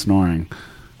fucking snoring.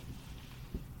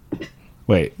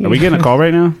 Wait, are we getting a call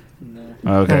right now?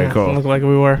 No. Okay, cool. Looked like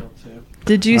we were.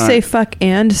 Did you say fuck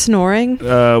and snoring?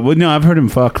 Well, no, I've heard him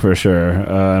fuck for sure,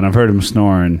 and I've heard him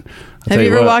snoring. Have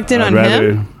you ever walked in on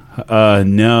him?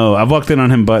 No, I've walked in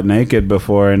on him butt naked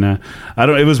before, and I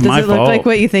don't. It was my fault. Does it look like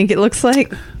what you think it looks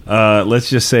like? Let's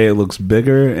just say it looks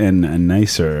bigger and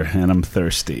nicer, and I'm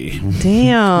thirsty.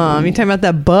 Damn, you talking about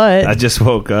that butt? I just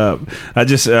woke up.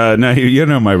 No, you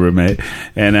know my roommate,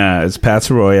 and it's Pat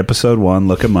Roy, episode 1.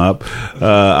 Look him up.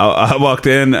 I walked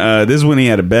in. This is when he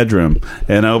had a bedroom,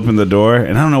 and I opened the door,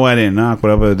 and I don't know why I didn't knock,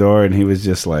 but I opened the door, and he was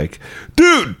just like,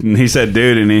 "Dude," and he said,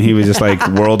 "Dude," and then he was just like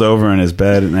whirled over in his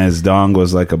bed, and his dong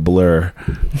was like a blur,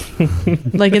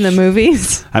 like in the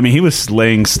movies. I mean, he was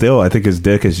laying still. I think his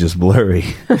dick is just blurry.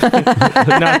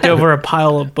 Knocked over a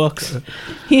pile of books.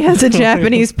 He has a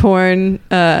Japanese porn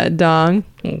dong.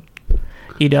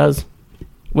 He does.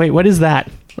 Wait, what is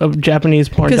that? A Japanese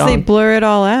porn dong? Because they blur it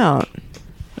all out.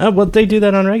 Oh, well, they do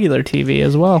that on regular TV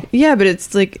as well. Yeah, but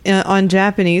it's like on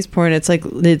Japanese porn, it's like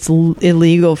it's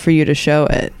illegal for you to show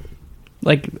it.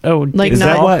 Like, oh, like is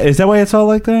that why it's all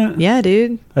like that? Yeah,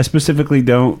 dude. I specifically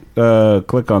don't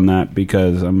click on that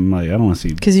because I'm like, I don't want to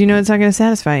see. Because you know it's not going to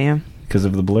satisfy you. because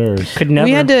of the blurs. Could never.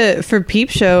 We had to, for Peep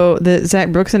Show that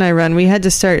Zach Brooks and I run, we had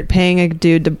to start paying a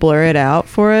dude to blur it out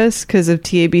for us because of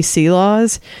TABC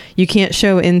laws. You can't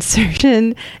show insert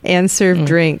and serve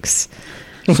drinks.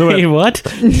 So Wait, what?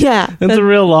 Yeah. That's a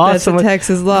real law. That's a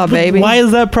Texas law, baby. Why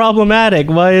is that problematic?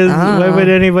 Why know. would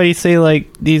anybody say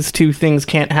like these two things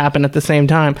can't happen at the same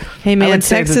time? Hey I man, would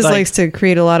say that, Texas like, likes to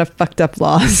create a lot of fucked up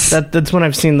laws. that's when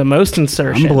I've seen the most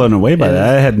insertion. I'm blown away by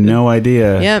that. I had no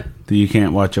idea Yep. that you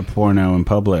can't watch a porno in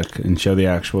public and show the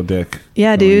actual dick.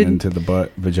 Yeah, going dude. into the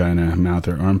butt, vagina, mouth,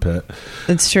 or armpit.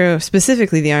 That's true.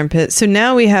 Specifically the armpit. So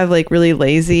now we have like really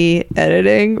lazy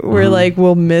editing where like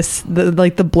we'll miss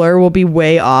the blur will be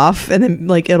way off and then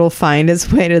like it'll find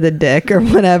its way to the dick or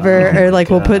whatever. Or like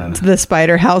we'll put the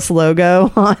Spider House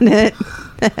logo on it.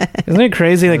 Isn't it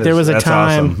crazy? Like there was a That's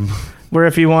time awesome. where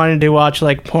if you wanted to watch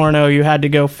like porno, you had to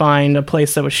go find a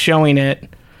place that was showing it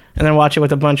and then watch it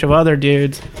with a bunch of other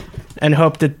dudes and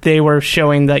hope that they were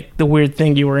showing like the weird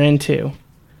thing you were into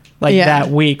like Yeah. that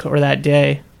week or that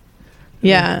day.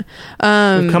 Yeah.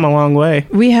 We've come a long way.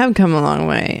 We have come a long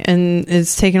way and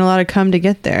it's taken a lot of cum to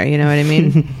get there. You know what I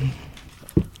mean?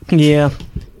 Yeah,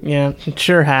 it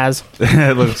sure has.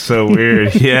 It looks so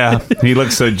weird. Yeah, he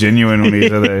looks so genuine when he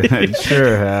said it. It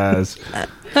sure has.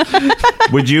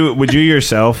 Would you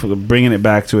yourself, bringing it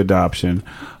back to adoption?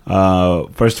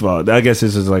 First of all, I guess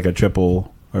this is like a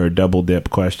triple or a double dip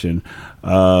question.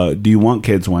 Do you want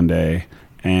kids one day,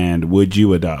 and would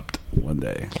you adopt one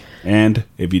day? And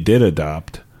if you did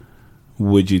adopt,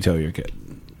 would you tell your kid?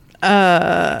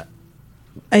 I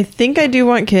think I do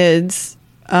want kids.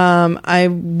 I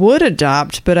would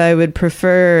adopt, but I would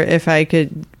prefer if I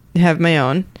could have my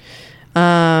own,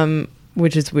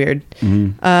 which is weird.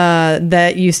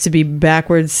 That used to be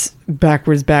backwards when I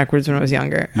was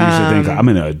younger. You used to think, I'm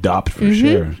going to adopt for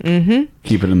sure. Mm-hmm.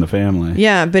 Keep it in the family.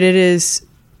 Yeah, but it is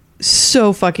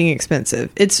so fucking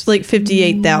expensive. It's like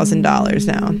 $58,000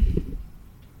 now.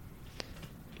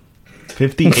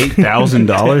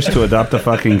 $58,000 to adopt a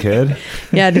fucking kid?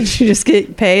 Yeah, did you just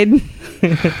get paid?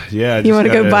 Yeah. You want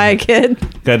to go buy a kid?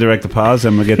 Got direct deposit.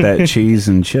 I'm going to get that cheese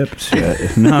and chips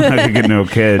shit. No, I'm not going to get no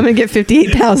kid. I'm going to get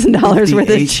 $58,000 worth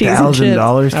of cheese and chips.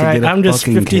 $58,000 to All right, get a I'm just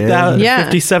fucking kid? Yeah.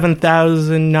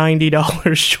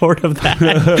 $57,090 short of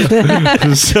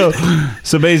that.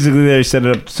 So basically they set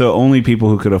it up so only people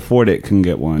who could afford it can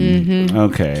get one. Mm-hmm.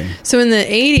 Okay. So in the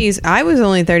 80s, I was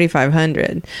only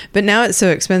 $3,500, but now it's so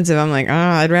expensive. I'm like,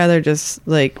 I'd rather just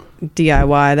like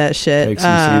DIY that shit. Take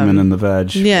some semen in the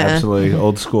veg. yeah. Absolutely.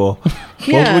 Old school.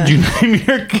 Yeah. What would you name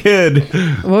your kid?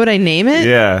 What would I name it?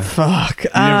 Yeah. Fuck.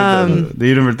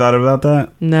 You never thought about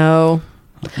that? No.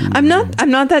 I'm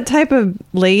not that type of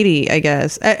lady, I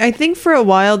guess. I think for a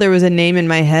while there was a name in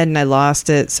my head and I lost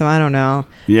it, so I don't know.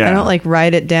 Yeah. I don't like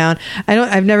write it down.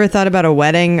 I've never thought about a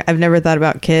wedding. I've never thought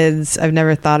about kids. I've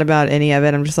never thought about any of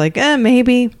it. I'm just like,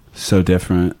 maybe. So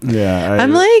different. Yeah.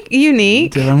 I'm like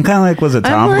unique. Dude, I'm kind of like, was a I'm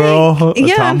tom like- girl?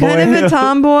 yeah, I'm tomboy? kind of a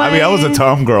tomboy. I mean, I was a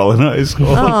tom girl in high school.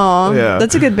 Oh, yeah.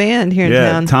 that's a good band here in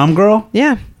Yeah. town. Tom girl?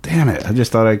 Yeah. Damn it. I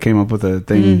just thought I came up with a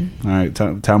thing. All right.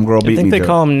 Tom girl beat I think me they to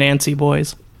call them Nancy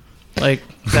boys. Like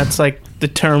that's like the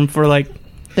term for like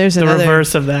There's the another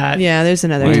reverse of that. Yeah, there's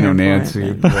another. Well, you know, term for Nancy.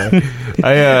 it.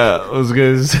 I was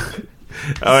going to...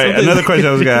 All right, another question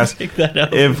I was going to ask. Pick that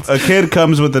up. If a kid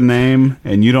comes with a name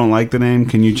and you don't like the name,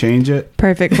 can you change it?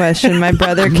 Perfect question. My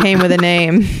brother came with a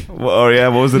name. Oh, yeah,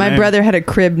 what was the name? My brother had a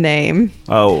crib name.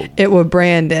 Oh, It was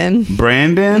Brandon.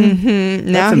 Brandon?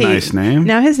 Mm-hmm. That's a nice name.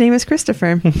 Now his name is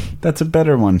Christopher. That's a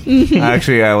better one.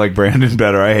 Actually, I like Brandon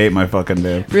better. I hate my fucking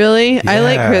name. Really? I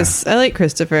like Yeah. I like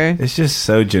Christopher. It's just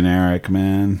so generic,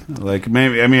 man. Like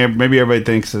maybe everybody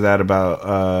thinks that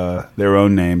about their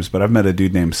own names, but I've met a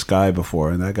dude named Sky before,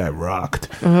 and that guy rocked.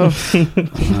 Oh,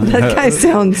 that guy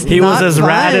sounds. He was not as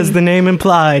rad fun. as the name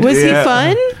implied. Was Yeah. he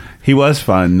fun? He was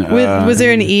fun. Was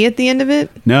there an E at the end of it?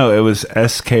 No, it was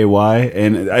SKY,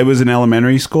 and I was in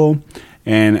elementary school,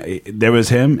 and there was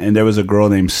him, and there was a girl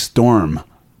named Storm.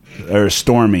 Or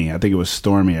Stormy. I think it was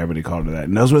Stormy. Everybody called her that.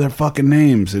 And those were their fucking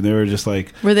names, and they were just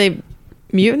like... Were they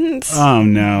mutants? Oh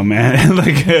no, man!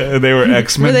 Like they were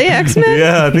X-Men. Were they X-Men?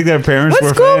 Yeah, I think their parents What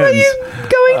were school fans. were you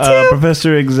going to?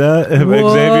 Professor Xavier's School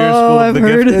Whoa, of I've the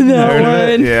heard Gifted. of that Heard of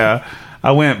it? one. Yeah,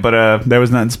 I went, but there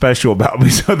was nothing special about me,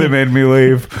 so they made me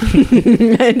leave.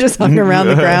 I just hung around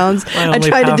the grounds. My I only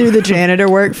tried to power. do the janitor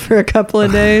work for a couple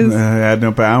of days. I had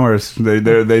no powers. They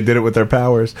did it with their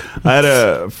powers. I had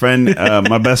a friend,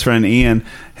 my best friend Ian.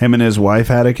 Him and his wife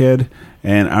had a kid.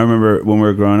 And I remember when we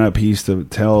were growing up, he used to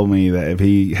tell me that if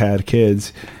he had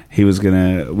kids, he was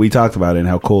we talked about it and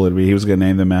how cool it'd be. He was going to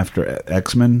name them after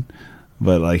X-Men,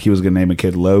 but like he was going to name a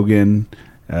kid Logan,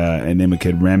 and name a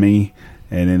kid Remy,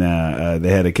 and then they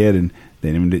had a kid, and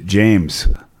they named it James.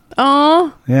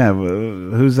 Oh, Yeah,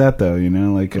 who's that though? You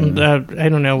know, like I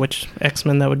don't know which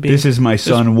X-Men that would be. this is my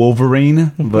son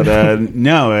Wolverine, but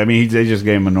no, I mean they just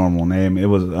gave him a normal name. It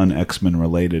was un X-Men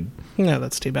related. No,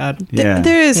 that's too bad. Yeah,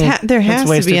 there is. There has to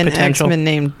wasted be an potential. X-Men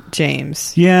named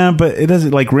James. yeah, but it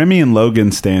doesn't like Remy and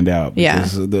Logan stand out. Yeah.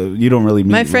 Because you don't really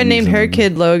meet. My friend Remy's named her and-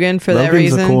 kid Logan for that Logan's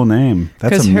reason. a cool name.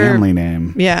 That's 'Cause a her- manly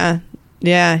name.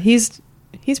 Yeah, he's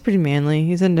pretty manly.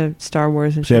 He's into Star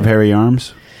Wars and Does she have shit. hairy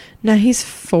arms? No, he's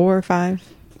 4 or 5,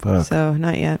 Fuck. so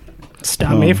not yet.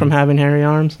 Stop me from having hairy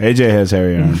arms. AJ has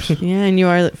hairy arms. Yeah, and you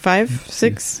are 5,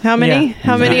 6. How many? Yeah.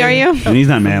 How many are you? And he's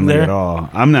not manly There. at all.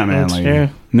 I'm not That's manly. true.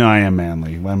 No, I am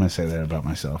manly. Why am I say that about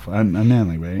myself? I'm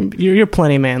manly, right? You're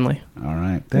plenty manly. All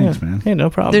right. Thanks, yeah. man. Hey,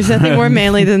 no problem. There's nothing more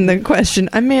manly than the question.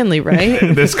 I'm manly, right?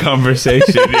 This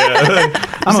conversation,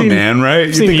 yeah. I'm a man,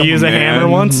 right? seen think you I'm use a hammer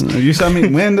once? You saw me.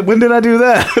 When did I do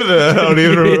that? I don't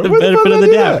even remember. The When the fuck benefit of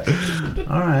did the I do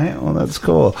that? All right. Well, that's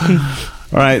cool.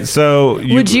 All right. So,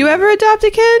 Would you ever adopt a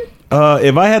kid?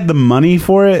 if I had the money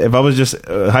for it, if I was just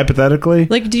hypothetically,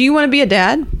 Like, do you want to be a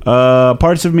dad?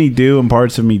 parts of me do and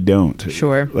parts of me don't.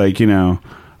 Sure. Like, you know,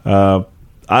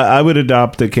 I would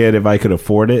adopt a kid if I could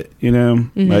afford it, you know,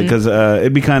 because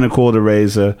it'd be kind of cool to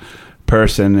raise a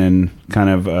person and kind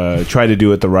of try to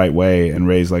do it the right way and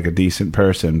raise like a decent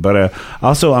person. But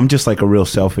also, I'm just like a real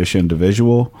selfish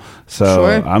individual. So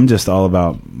Sure. I'm just all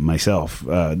about myself.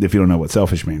 If you don't know what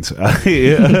selfish means,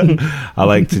 I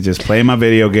like to just play my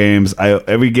video games.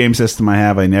 Every game system I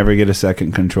have, I never get a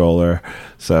second controller.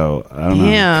 So I don't know.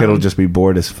 Damn. Kid will just be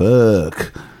bored as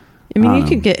fuck. I mean, you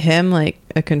could get him like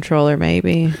a controller,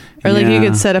 maybe, or like you Yeah.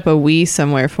 could set up a Wii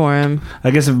somewhere for him.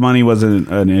 I guess if money wasn't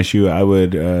an issue, I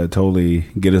would totally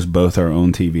get us both our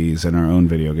own TVs and our own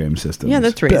video game systems. Yeah,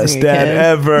 that's raising Best a dad kid.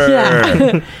 ever.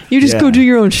 Yeah. You just Yeah. go do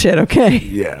your own shit, okay?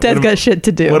 Yeah. Dad's What got shit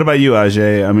to do. What about you,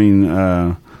 Ajay? I mean,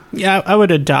 Yeah, I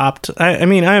would adopt. I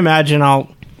mean, I imagine I'll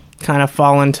kind of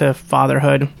fall into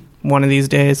fatherhood one of these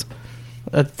days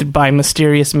by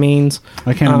mysterious means.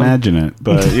 I can't imagine it,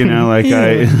 but you know, like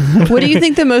What do you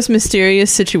think the most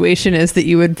mysterious situation is that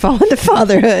you would fall into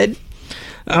fatherhood?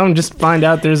 Just find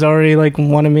out there's already like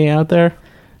one of me out there.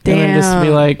 And then just be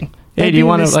Damn. like, hey, That'd do you be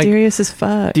want to like, mysterious as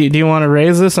fuck? do you want to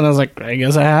raise this? And I was like, I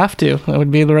guess I have to. That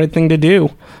would be the right thing to do.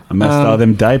 I missed all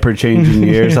them diaper changing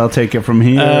years. I'll take it from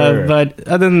here. But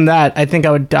other than that, I think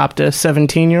I would adopt a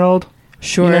 17-year-old.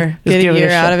 Sure, You know, just get give a it a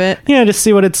year out shot. of it. Yeah, just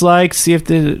see what it's like. See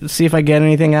if I get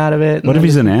anything out of it. What and if then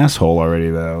he's an asshole already,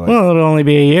 though? Like, Well, it'll only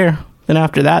be a year. Then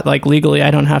after that, like legally,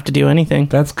 I don't have to do anything.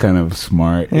 that's kind of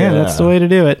smart. Yeah, that's the way to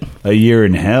do it. A year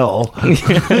in hell.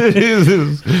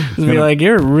 Just be like,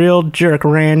 you're a real jerk,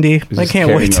 Randy. I just can't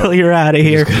carrying wait till a- you're out of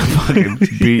here. Fucking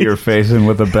beat your face in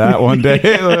with a bat one day.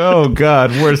 Like, oh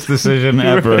God, worst decision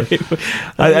ever.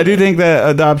 I do think that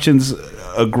adoption's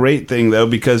a great thing though,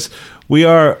 because we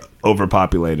are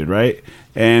overpopulated, right?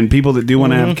 And people that do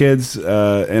want to have kids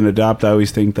and adopt, I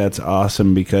always think that's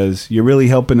awesome because you're really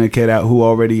helping a kid out who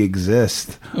already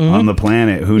exists on the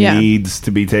planet, who Yeah. needs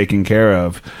to be taken care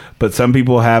of. But some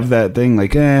people have that thing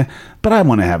like, but I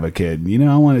want to have a kid. You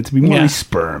know, I want it to be my Yeah.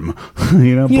 sperm.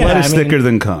 You know, Yeah, blood I is mean- thicker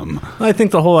than cum. I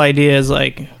think the whole idea is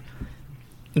like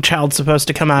the child's supposed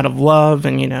to come out of love,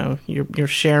 and you know, you're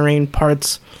sharing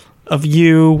parts of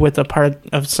you with a part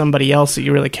of somebody else that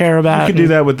you really care about. You could do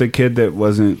that with the kid that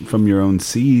wasn't from your own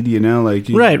seed, you know, like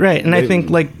Right. And I think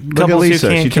like look at couples who Lisa.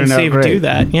 She can't turned out conceive great. do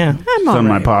that. Yeah. I'm She's all on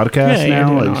my right. podcast Yeah, you're now.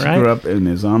 doing Like, all she right. grew up and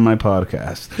is on my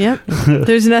podcast. Yep.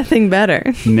 There's nothing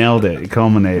better. Nailed it.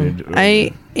 Culminated.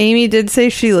 Amy did say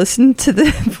she listened to the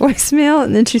voicemail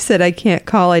and then she said, I can't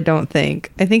call, I don't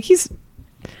think. I think he's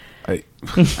I-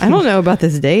 I don't know about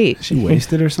this date. she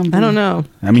wasted or something? I don't know.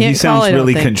 I mean, he Can't call, sounds I don't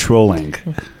really think. controlling.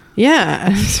 Yeah,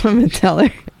 that's what I'm gonna tell her.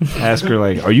 Ask her,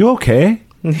 like, are you okay?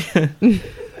 It's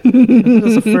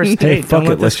the first date. Hey, fuck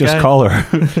Don't it. Let's this just guy- call her.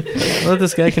 Let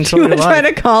this guy Do you control want your to try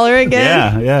life. to call her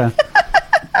again? Yeah.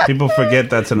 People forget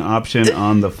that's an option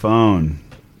on the phone.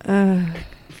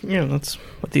 Yeah, that's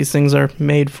what these things are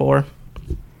made for.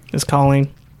 Is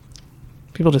calling.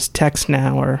 People just text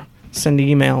now or send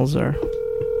emails or.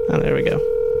 Oh, there we go.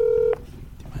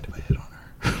 Mind if I hit on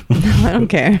her? I don't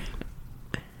care.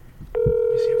 Let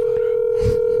me see a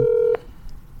photo.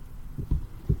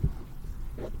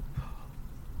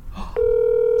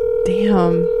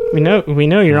 Damn. We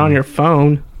know you're on your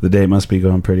phone. The date must be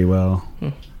going pretty well.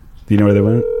 Do you know where they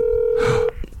went?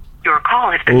 Your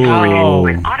call has been Ooh.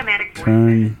 forwarded with automatic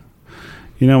Turn.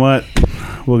 You know what?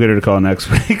 We'll get her to call next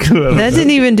week. That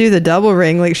didn't even do the double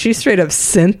ring. Like she straight up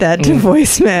sent that to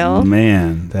voicemail.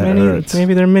 Man, that hurts.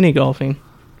 Maybe they're mini golfing.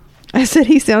 I said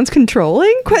he sounds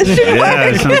controlling? Question mark. Yeah,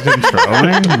 it sounds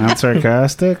controlling, not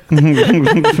sarcastic.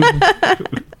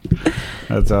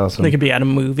 That's awesome. They could be at a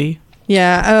movie.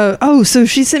 Yeah. So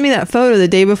she sent me that photo the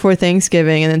day before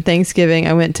Thanksgiving, and then Thanksgiving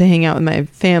I went to hang out with my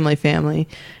family.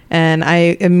 And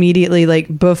I immediately,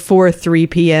 like, before 3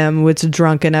 p.m. was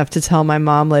drunk enough to tell my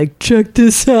mom, like, check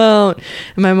this out.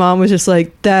 And my mom was just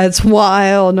like, that's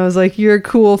wild. And I was like, you're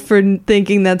cool for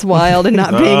thinking that's wild and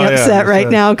not being upset right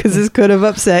now because this could have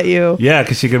upset you. Yeah,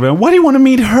 because she could have been, why do you want to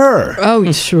meet her? Oh,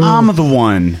 sure. I'm the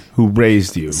one who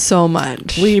raised you. So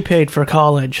much. We paid for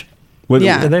college.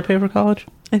 Yeah. Did they pay for college?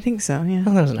 I think so, yeah.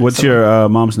 Oh, that was nice. What's your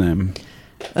mom's name?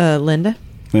 Linda.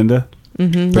 Linda?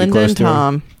 Mm-hmm. Pretty Linda close and to her?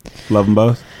 Tom. Love them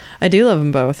both? I do love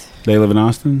them both. They live in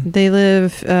Austin? They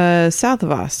live south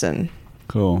of Austin.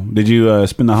 Cool. Did you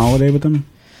spend the holiday with them?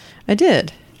 I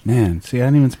did. Man, see, I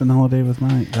didn't even spend the holiday with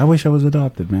mine. I wish I was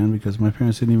adopted, man, because my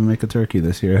parents didn't even make a turkey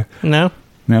this year. No?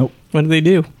 Nope. What did they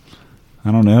do?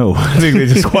 I don't know. I think they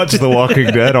just watched The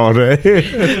Walking Dead all day.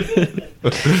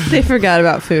 They forgot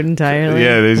about food entirely.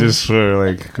 Yeah, they just were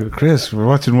like, Chris, we're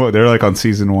watching what? They're like on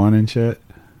season 1 and shit.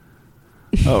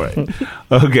 All right.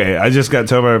 Okay, I just got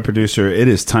told by our producer, it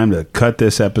is time to cut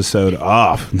this episode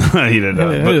off.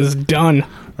 It is done.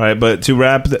 Right, but to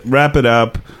wrap it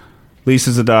up,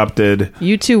 Lisa's adopted.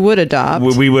 You two would adopt.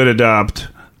 We would adopt,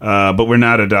 but we're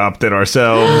not adopted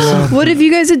ourselves. What if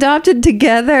you guys adopted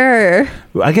together?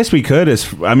 I guess we could.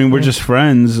 We're just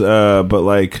friends, but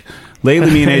like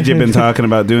lately, me and AJ have been talking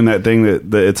about doing that thing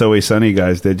that the It's Always Sunny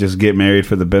guys that just get married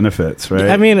for the benefits, right?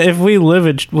 I mean, if we live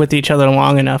with each other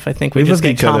long enough, I think we just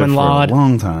lived get common law. for a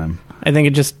long time. I think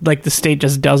it just, like, the state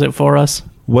just does it for us.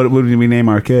 What would we name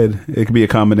our kid? It could be a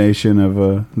combination of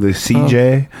the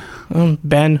CJ.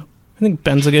 Ben. I think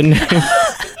Ben's a good name.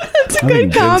 That's a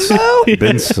good combo.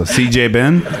 Ben's CJ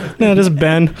Ben. No, just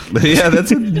Ben. Yeah,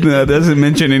 that doesn't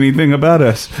mention anything about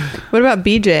us. What about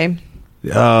BJ?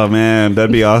 Oh man,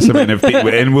 that'd be awesome.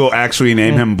 And we'll actually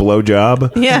name him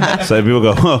Blowjob. Yeah. So people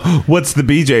go, oh, what's the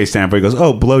BJ stand for? He goes,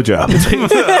 oh, Blowjob.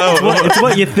 It's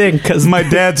what you think, because My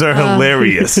dads are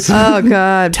hilarious. Oh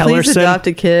God! Please Tellerson. adopt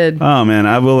a kid. Oh man,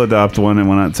 I will adopt one, and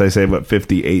once I save up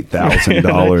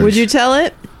 $58,000, Would you tell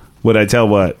it? Would I tell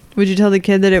what? Would you tell the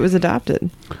kid that it was adopted?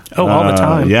 all the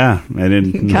time. Yeah, I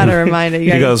didn't. Gotta remind it.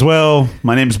 He goes, well,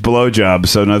 my name's Blowjob,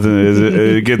 so nothing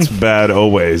it gets bad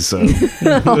always. So.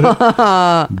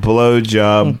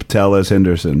 Blowjob, Tellus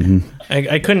Henderson.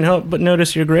 I couldn't help but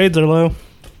notice your grades are low. I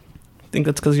think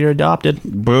that's because you're adopted.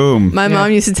 Boom. My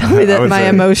mom used to tell me I that would my say-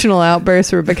 emotional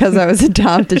outbursts were because I was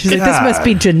adopted. She's like, this must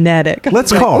be genetic.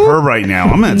 Let's call her right now.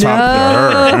 I'm going to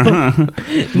talk to her.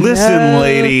 Listen,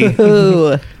 lady.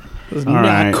 Ooh. It's All not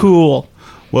right. cool.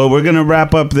 Well, we're going to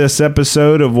wrap up this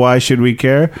episode of Why Should We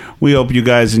Care? We hope you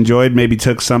guys enjoyed, maybe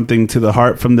took something to the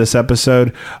heart from this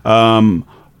episode.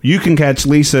 You can catch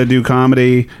Lisa do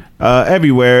comedy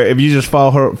everywhere. If you just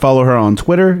follow her on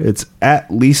Twitter, it's at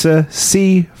Lisa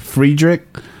C. Friedrich.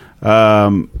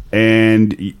 And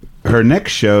her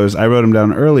next shows, I wrote them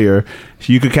down earlier.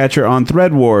 You could catch her on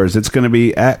Thread Wars. It's going to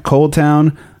be at Cold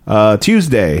Town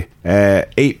Tuesday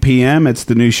at 8 p.m. It's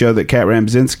the new show that Kat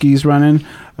Ramzinski's running.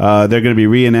 They're going to be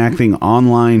reenacting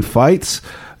online fights.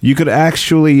 You could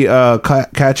actually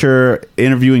catch her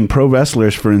interviewing pro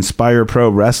wrestlers for Inspire Pro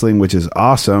Wrestling, which is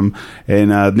awesome. And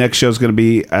next show is going to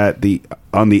be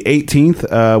on the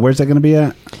 18th. Where's that going to be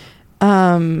at?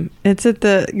 It's at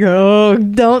the. Oh,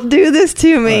 don't do this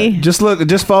to me. Just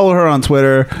follow her on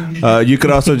Twitter. You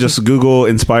could also just Google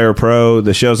Inspire Pro.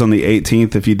 The show's on the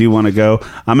 18th if you do want to go.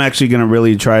 I'm actually going to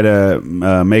really try to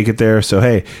make it there. So,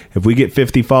 hey, if we get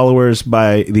 50 followers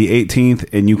by the 18th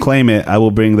and you claim it, I will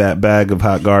bring that bag of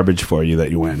hot garbage for you that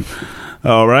you win.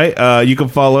 All right. You can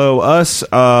follow us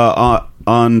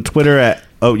on Twitter at...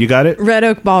 Oh, you got it? Red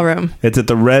Oak Ballroom. It's at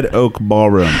the Red Oak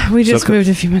Ballroom. We just moved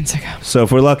a few months ago. So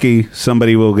if we're lucky,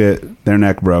 somebody will get their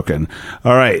neck broken.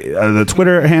 All right. The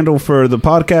Twitter handle for the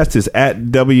podcast is at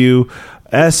WSWC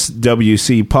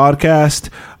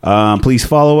Podcast. Please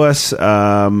follow us.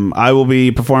 I will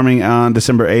be performing on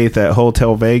December 8th at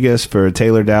Hotel Vegas for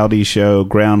Taylor Dowdy's show,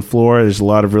 Ground Floor. There's a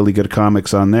lot of really good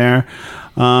comics on there.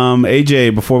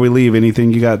 AJ, before we leave,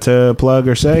 anything you got to plug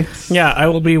or say? Yeah, I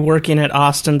will be working at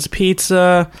Austin's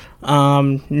Pizza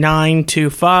 9 to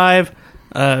 5,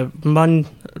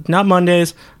 not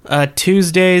Mondays,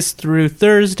 Tuesdays through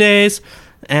Thursdays,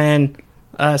 and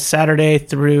Saturday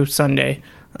through Sunday.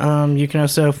 You can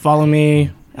also follow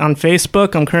me on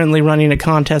Facebook. I'm currently running a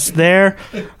contest there.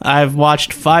 I've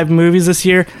watched 5 movies this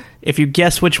year. If you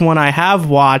guess which one I have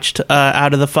watched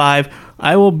out of the 5,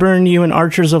 I will burn you an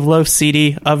Archers of Loaf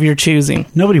CD of your choosing.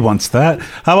 Nobody wants that.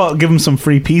 How about give them some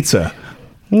free pizza?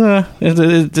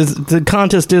 The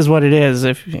contest is what it is.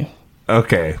 If you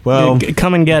Okay, well,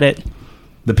 come and get it,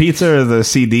 the pizza or the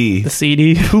CD? the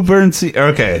CD. Who burned CD?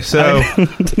 Okay, so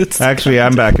actually,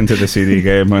 I'm back into the CD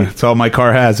game. It's all my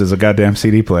car has is a goddamn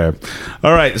CD player.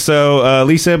 All right, so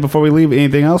Lisa, before we leave,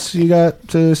 anything else you got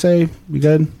to say? You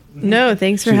good? No,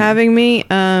 thanks for having me.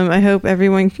 I hope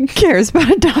everyone cares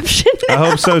about adoption. I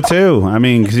hope so too. I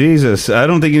mean, Jesus, I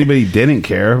don't think anybody didn't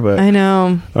care, but I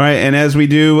know. All right, and as we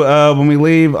do when we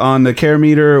leave on the care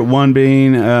meter, 1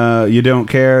 being you don't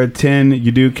care, 10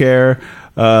 you do care.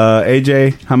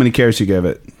 AJ, how many cares you give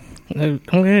it? I'm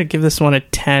gonna give this one a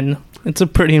 10. It's a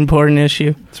pretty important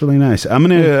issue. It's really nice. I'm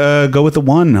gonna go with the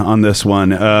 1 on this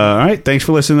one. All right, thanks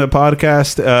for listening to the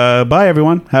podcast. Bye,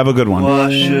 everyone. Have a good one. Why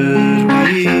should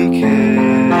we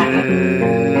care?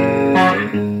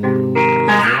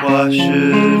 Why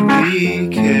should we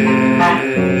care? Why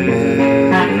should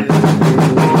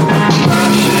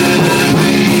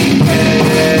we care?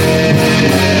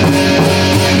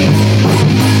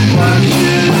 Why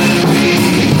should we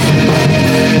care?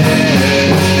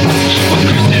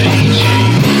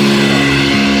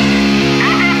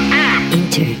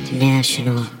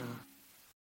 International.